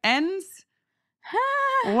fight ends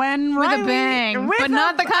when with Riley, a bang, but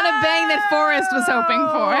not the kind of bang that Forrest was hoping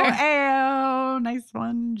for. Oh, nice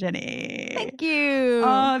one, Jenny. Thank you.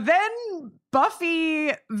 Then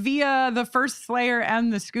Buffy, via the first Slayer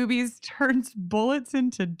and the Scoobies, turns bullets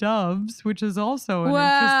into doves, which is also an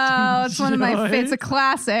interesting it's one of my favorites. It's a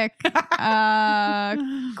classic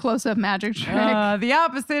close-up magic trick. The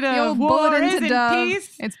opposite the of old war bullet into isn't dove.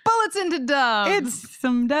 peace. It's bullets into doves. It's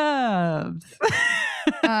some doves.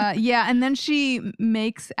 Yeah, and then she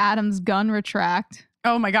makes Adam's gun retract.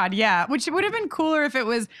 Oh my God, yeah. Which would have been cooler if it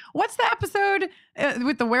was, what's the episode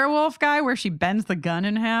with the werewolf guy where she bends the gun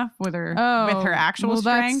in half with her actual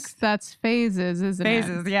strength? That's phases, isn't it?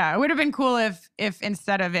 Phases, yeah. It would have been cool if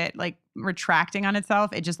instead of it like retracting on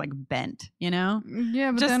itself, it just like bent, you know?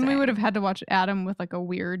 Yeah, but just then we would have had to watch Adam with like a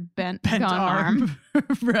weird bent gun arm.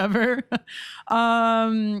 Forever.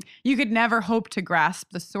 You could never hope to grasp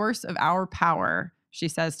the source of our power, she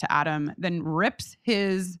says to Adam, then rips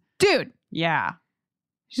his... Dude! Yeah.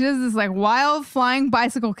 She does this like wild flying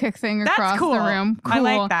bicycle kick thing across cool. the room. Cool. I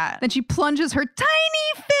like that. Then she plunges her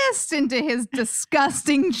tiny fist into his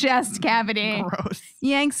disgusting chest cavity. Gross.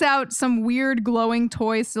 Yanks out some weird glowing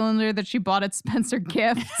toy cylinder that she bought at Spencer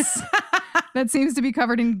Gifts that seems to be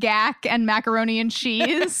covered in gack and macaroni and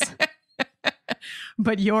cheese.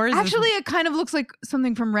 But yours actually it kind of looks like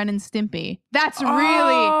something from Ren and Stimpy. That's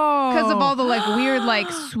really because of all the like weird like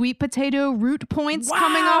sweet potato root points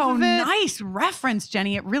coming off of it. Nice reference,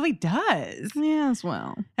 Jenny. It really does. Yes,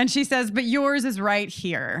 well. And she says, but yours is right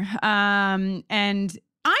here. And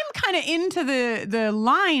I'm kind of into the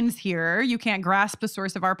lines here. You can't grasp the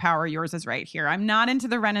source of our power. Yours is right here. I'm not into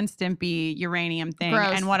the Ren and Stimpy uranium thing.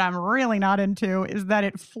 Gross. And what I'm really not into is that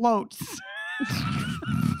it floats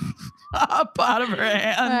up out of her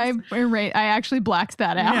hands. I actually blacked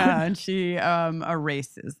that out. Yeah, and she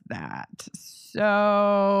erases that.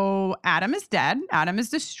 So Adam is dead. Adam is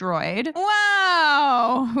destroyed.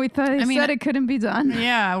 Wow. We thought he said it couldn't be done.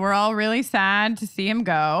 Yeah, we're all really sad to see him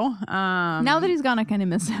go. Now that he's gone, I kind of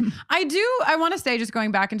miss him. I want to say, just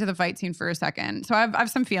going back into the fight scene for a second. So I've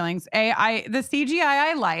some feelings. The CGI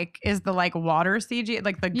I like is the like water CGI,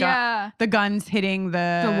 like the guns hitting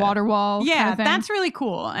the water wall. Yeah, kind of thing. that's really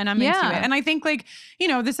cool. And I'm into it. And I think like,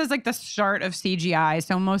 this is like the start of CGI.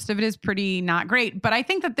 So most of it is pretty not great. But I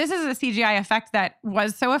think that this is a CGI effect that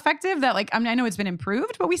was so effective that like, I know it's been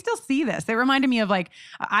improved, but we still see this. It reminded me of like,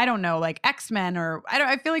 I don't know, like X-Men or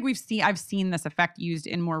I feel like I've seen this effect used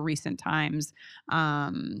in more recent times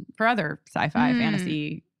for other sci-fi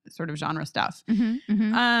fantasy sort of genre stuff. And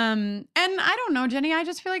I don't know, Jenny, I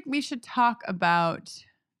just feel like we should talk about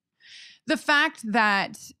the fact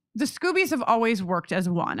that the Scoobies have always worked as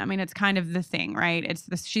one. I mean, it's kind of the thing, right? It's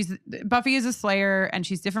this, Buffy is a Slayer and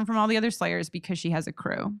she's different from all the other Slayers because she has a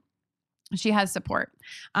crew. She has support.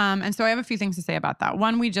 And so I have a few things to say about that.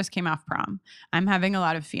 One, we just came off prom. I'm having a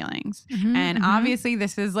lot of feelings. And obviously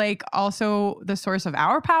this is like also the source of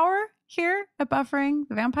our power here at Buffering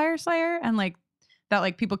the Vampire Slayer. And like that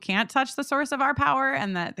like people can't touch the source of our power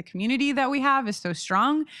and that the community that we have is so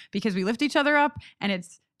strong because we lift each other up. And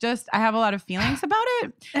it's just, I have a lot of feelings about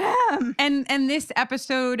it. And this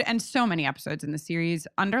episode and so many episodes in the series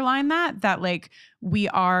underline that like we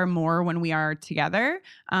are more when we are together.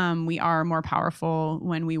 We are more powerful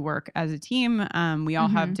when we work as a team. We all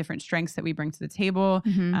have different strengths that we bring to the table.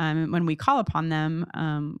 When we call upon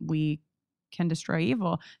them, we can destroy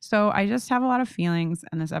evil. So I just have a lot of feelings.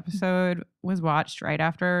 And this episode was watched right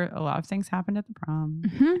after a lot of things happened at the prom.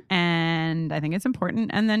 And I think it's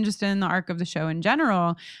important. And then just in the arc of the show in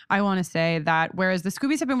general, I want to say that whereas the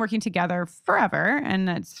Scoobies have been working together forever, and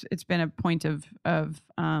it's been a point of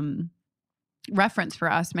reference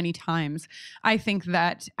for us many times. I think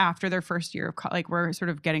that after their first year of we're sort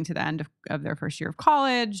of getting to the end of their first year of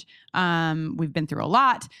college. We've been through a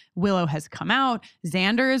lot. Willow has come out.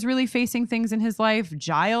 Xander is really facing things in his life.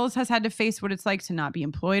 Giles has had to face what it's like to not be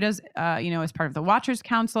employed as part of the Watchers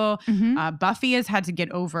Council. Buffy has had to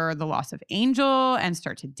get over the loss of Angel and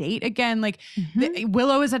start to date again. Like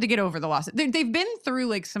Willow has had to get over the loss. They've been through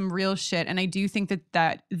like some real shit. And I do think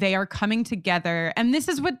that they are coming together. And this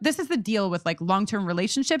is the deal with like long-term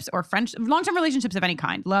relationships or long-term relationships of any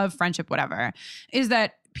kind, love, friendship, whatever, is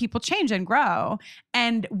that people change and grow.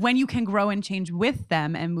 And when you can grow and change with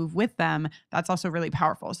them and move with them, that's also really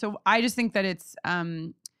powerful. So I just think that it's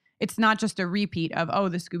not just a repeat of,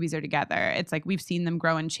 the Scoobies are together. It's like we've seen them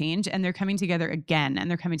grow and change, and they're coming together again, and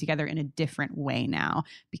they're coming together in a different way now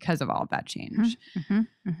because of all of that change.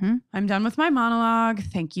 I'm done with my monologue.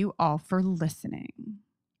 Thank you all for listening.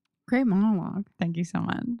 Great monologue. Thank you so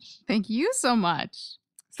much. Thank you so much.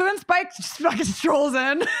 So then Spike strolls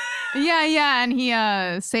in. Yeah. And he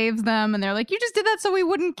saves them, and they're like, you just did that so we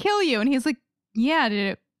wouldn't kill you. And he's like, yeah,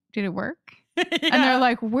 did it work? Yeah. And they're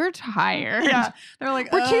like, we're tired. Yeah. They're like,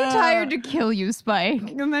 we're too tired to kill you, Spike.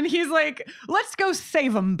 And then he's like, let's go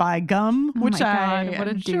save him, by gum. Oh which my God, I what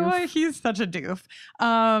a enjoy. doof. He's such a doof.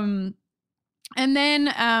 And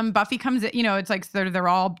then Buffy comes in, it's like they're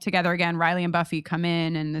all together again. Riley and Buffy come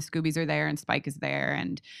in, and the Scoobies are there, and Spike is there.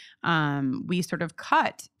 And we sort of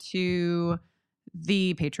cut to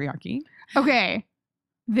the patriarchy. Okay.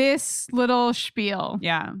 This little spiel.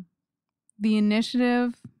 Yeah. The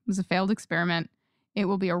initiative was a failed experiment. It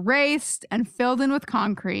will be erased and filled in with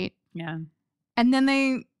concrete. Yeah. And then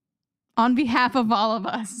they, on behalf of all of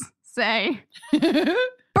us, say, burn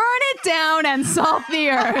it down and salt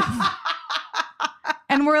the earth.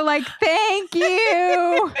 And we're like, thank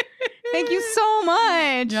you. Thank you so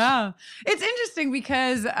much. Yeah. It's interesting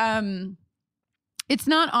because it's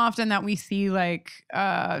not often that we see like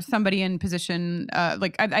somebody in position,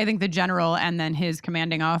 I think the general and then his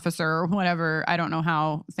commanding officer or whatever. I don't know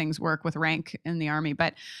how things work with rank in the army,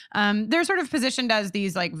 but they're sort of positioned as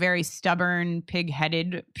these like very stubborn,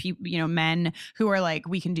 pig-headed men who are like,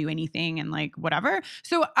 we can do anything and like whatever.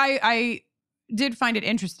 So I did find it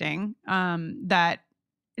interesting that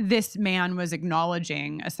this man was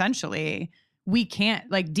acknowledging essentially we can't,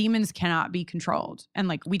 like, demons cannot be controlled, and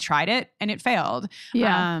like we tried it and it failed.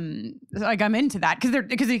 Yeah. Like I'm into that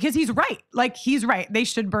because he's right. Like he's right. They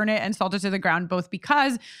should burn it and salt it to the ground, both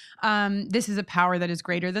because this is a power that is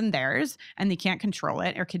greater than theirs and they can't control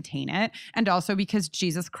it or contain it, and also because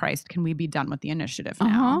Jesus Christ, can we be done with the initiative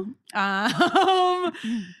now?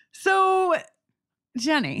 So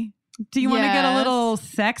Jenny, do you want to get a little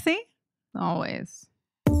sexy? Always.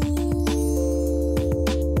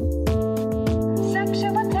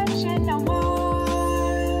 Sexual Attention Award.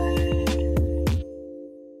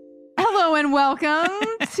 Hello and welcome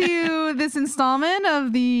to this installment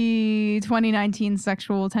of the 2019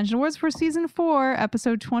 Sexual Attention Awards for Season 4,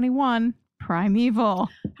 Episode 21, Primeval.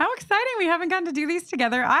 How exciting. We haven't gotten to do these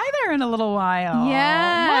together either in a little while.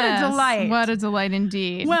 Yes. What a delight. What a delight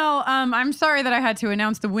indeed. Well, I'm sorry that I had to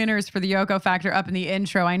announce the winners for the Yoko Factor up in the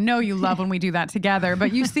intro. I know you love when we do that together,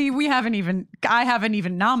 but you see, I haven't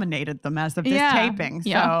even nominated them as of this taping.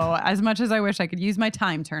 So as much as I wish I could use my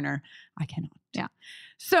time turner, I cannot. Yeah.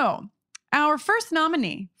 So our first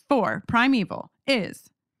nominee for Primeval is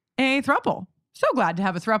a throuple. So glad to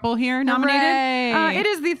have a throuple here nominated. It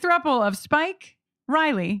is the throuple of Spike,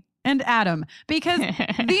 Riley, and Adam, because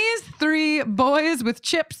these three boys with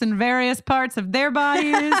chips in various parts of their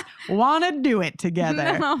bodies want to do it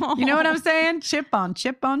together. No. You know what I'm saying? Chip on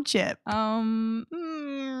chip on chip. How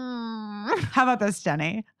about this,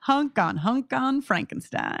 Jenny? Hunk on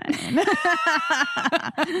Frankenstein.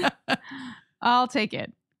 I'll take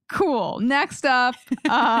it. Cool. Next up,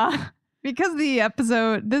 because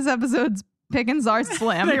this episode's pickings are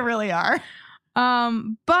slim. They really are.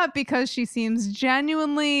 But because she seems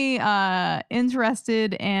genuinely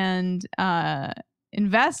interested and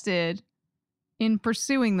invested in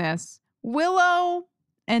pursuing this, Willow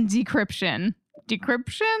and decryption.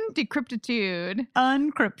 Decryptitude.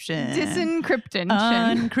 Uncryption. Disencryption.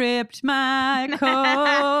 Uncrypt my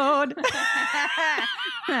code.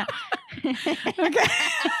 Okay.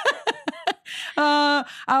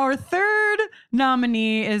 Our third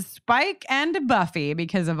nominee is Spike and Buffy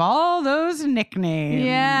because of all those nicknames. Yes.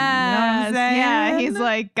 You know what I'm saying? Yeah. He's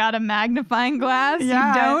like got a magnifying glass. Yeah.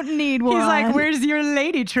 You don't need one. He's like, where's your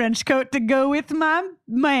lady trench coat to go with my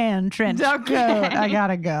man trench coat? I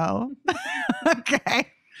gotta go. Okay.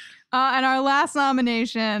 And our last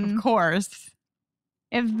nomination. Of course.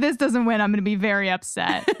 If this doesn't win, I'm going to be very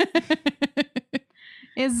upset.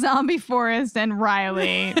 is Zombie Forest and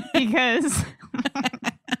Riley because,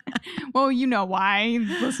 well, you know why.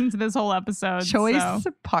 Listen to this whole episode. Choice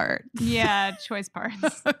parts. Yeah, choice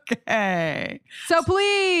parts. Okay. So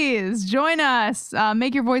please join us.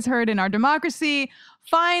 Make your voice heard in our democracy.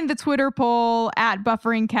 Find the Twitter poll at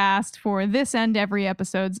BufferingCast for this and every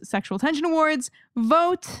episode's Sexual Tension Awards.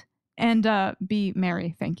 Vote and be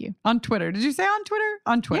merry. Thank you. On Twitter. Did you say on Twitter?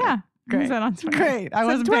 On Twitter. Yeah. Great. I said on Twitter. Great. I It's a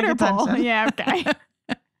wasn't Twitter paying poll. attention. Yeah, okay.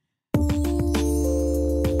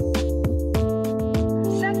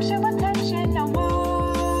 Sexual Tension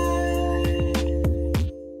Award.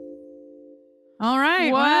 All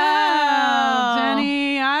right. Wow. Well,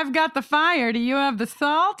 Jenny, I've got the fire. Do you have the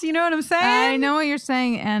salt? You know what I'm saying? I know what you're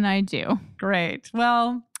saying, and I do. Great.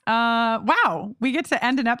 Well, wow. We get to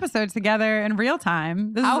end an episode together in real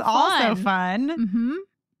time. This How is also fun.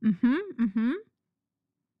 fun.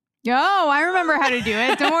 Yo, I remember how to do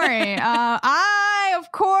it. Don't worry. I,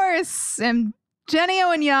 of course, am Jenny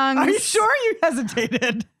Owen Young. Are you sure you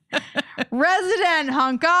hesitated? Resident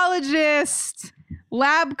hunkologist,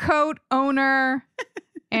 lab coat owner,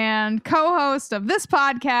 and co-host of this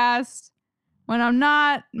podcast. When I'm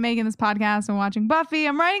not making this podcast and watching Buffy,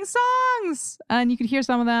 I'm writing songs. And you can hear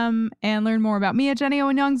some of them and learn more about me at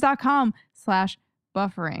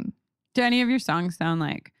jennyowenyoungs.com/buffering. Do any of your songs sound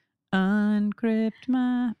like Uncrypt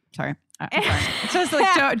My... Sorry. I'm sorry. It's just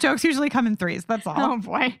like jokes usually come in threes. That's all. Oh,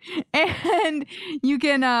 boy. And you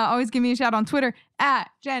can always give me a shout on Twitter at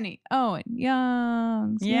Jenny Owen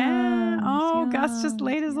Youngs. Yeah. Youngs, Gus just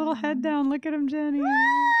laid his little head down. Look at him, Jenny.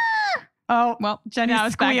 Oh, well, Jenny's now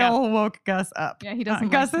it's back up. squeal woke Gus up. Yeah, he doesn't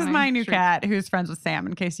like Gus is when my I new shriek. cat who's friends with Sam,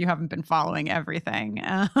 in case you haven't been following everything.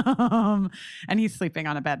 And he's sleeping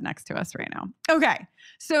on a bed next to us right now. Okay.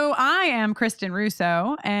 So I am Kristen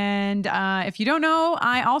Russo. And if you don't know,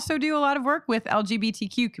 I also do a lot of work with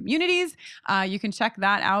LGBTQ communities. You can check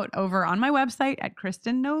that out over on my website at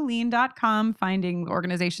KristenNoline.com, finding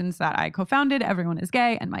organizations that I co-founded. Everyone is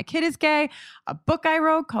Gay and My Kid is Gay. A book I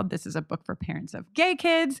wrote called This is a Book for Parents of Gay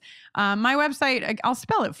Kids. My website, I'll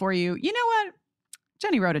spell it for you. You know what?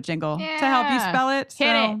 Jenny wrote a jingle to help you spell it.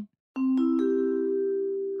 Hit it.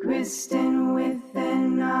 Kristen with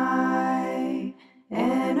an I,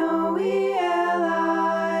 Noeline.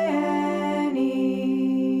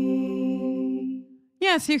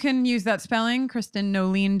 Yes, you can use that spelling,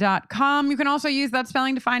 KristenNoline.com. You can also use that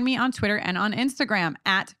spelling to find me on Twitter and on Instagram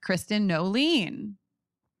at KristenNoline.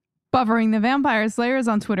 Buffering the Vampire Slayer is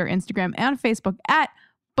on Twitter, Instagram, and Facebook at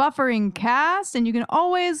BufferingCast. And you can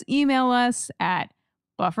always email us at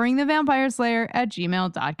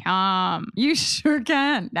bufferingthevampireslayer@gmail.com. You sure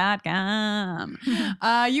can. .com.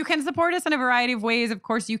 You can support us in a variety of ways. Of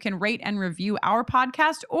course, you can rate and review our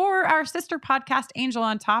podcast or our sister podcast, Angel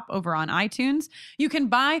on Top, over on iTunes. You can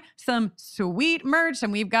buy some sweet merch,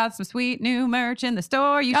 and we've got some sweet new merch in the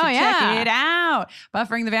store. You should check it out.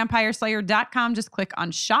 Bufferingthevampireslayer.com. Just click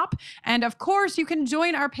on shop. And of course, you can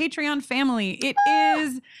join our Patreon family. It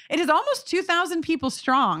is almost 2,000 people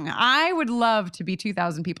strong. I would love to be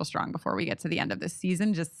 2,000 people strong before we get to the end of this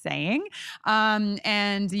season, just saying.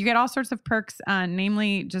 And you get all sorts of perks,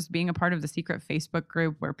 namely just being a part of the secret Facebook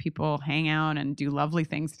group where people hang out and do lovely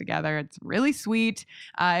things together. It's really sweet.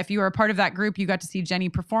 If you were a part of that group, you got to see Jenny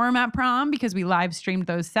perform at prom because we live streamed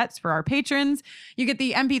those sets for our patrons. You get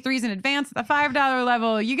the MP3s in advance at the $5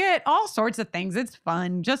 level. You get all sorts of things. It's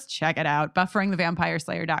fun. Just check it out.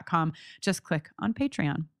 Bufferingthevampireslayer.com. Just click on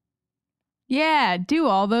Patreon. Yeah, do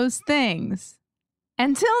all those things.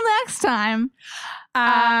 Until next time.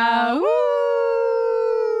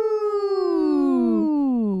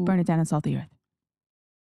 Burn it down and salt the earth.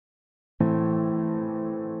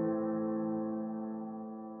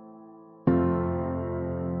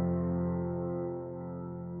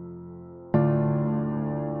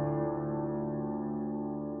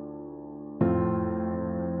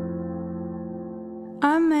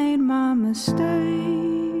 I made my mistakes,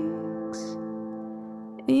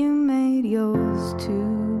 you made yours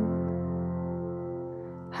too.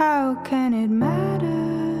 How can it matter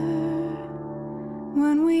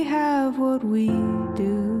when we have what we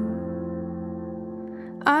do?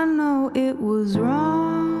 I know it was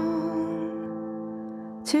wrong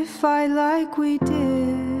to fight like we did,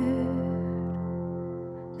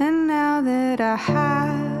 and now that I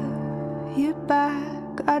have you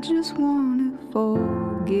back, I just wanna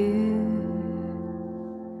forgive.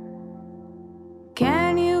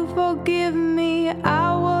 Can you forgive me?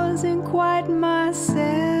 I wasn't quite myself.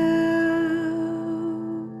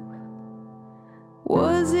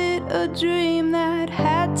 Was it a dream that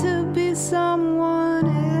had to be someone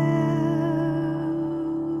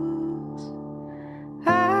else?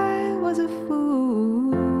 I was a fool.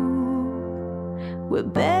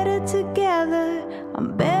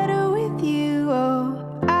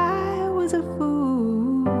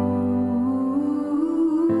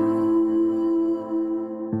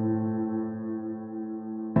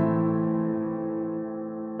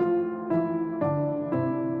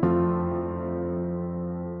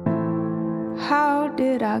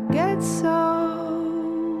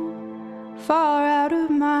 far out of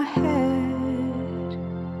my head.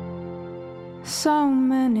 So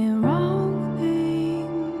many wrong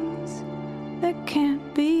things that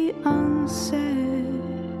can't be unsaid.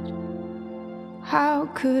 How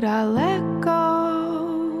could I let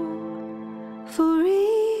go for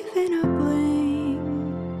even a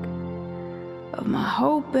blink of my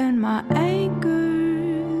hope and my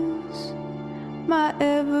anchors, my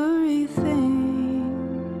everything?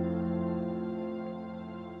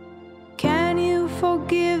 Can you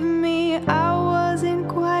forgive me? I wasn't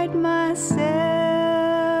quite myself.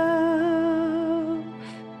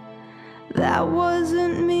 That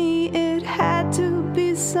wasn't me, it had to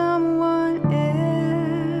be someone else.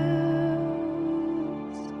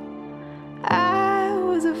 I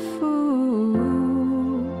was a fool.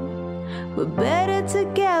 We're better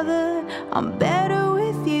together, I'm better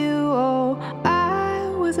with you. Oh, I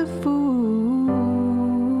was a fool.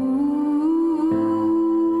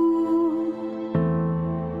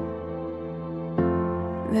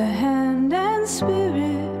 The hand and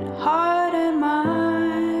spirit, heart and mind.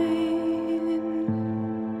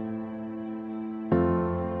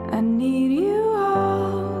 I need you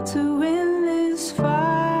all to win this fight.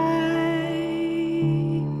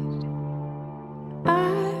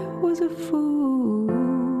 I was a fool.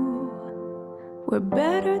 We're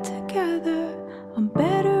better together, I'm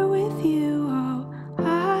better with you. Oh,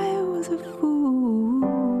 I was a fool.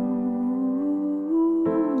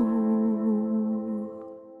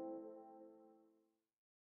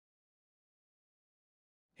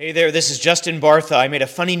 Hey there, this is Justin Bartha. I made a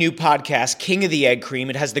funny new podcast, King of the Egg Cream.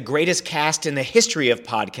 It has the greatest cast in the history of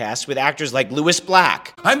podcasts with actors like Louis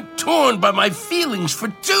Black. I'm torn by my feelings for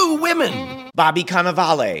two women. Bobby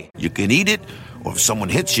Cannavale. You can eat it, or if someone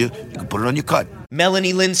hits you, you can put it on your cut.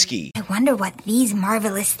 Melanie Linsky. I wonder what these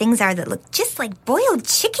marvelous things are that look just like boiled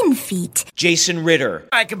chicken feet. Jason Ritter.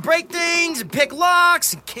 I can break things and pick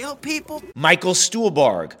locks and kill people. Michael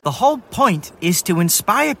Stuhlbarg. The whole point is to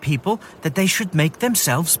inspire people that they should make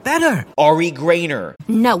themselves better. Ari Grainer.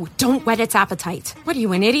 No, don't whet its appetite. What are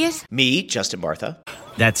you, an idiot? Me, Justin Bartha.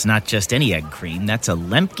 That's not just any egg cream, that's a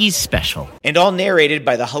Lemke's special. And all narrated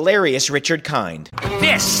by the hilarious Richard Kind.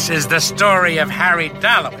 This is the story of Harry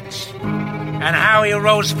Dalowitz and how he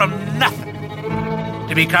rose from nothing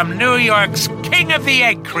to become New York's King of the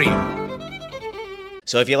Egg Cream.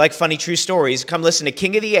 So if you like funny true stories, come listen to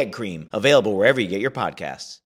King of the Egg Cream, available wherever you get your podcasts.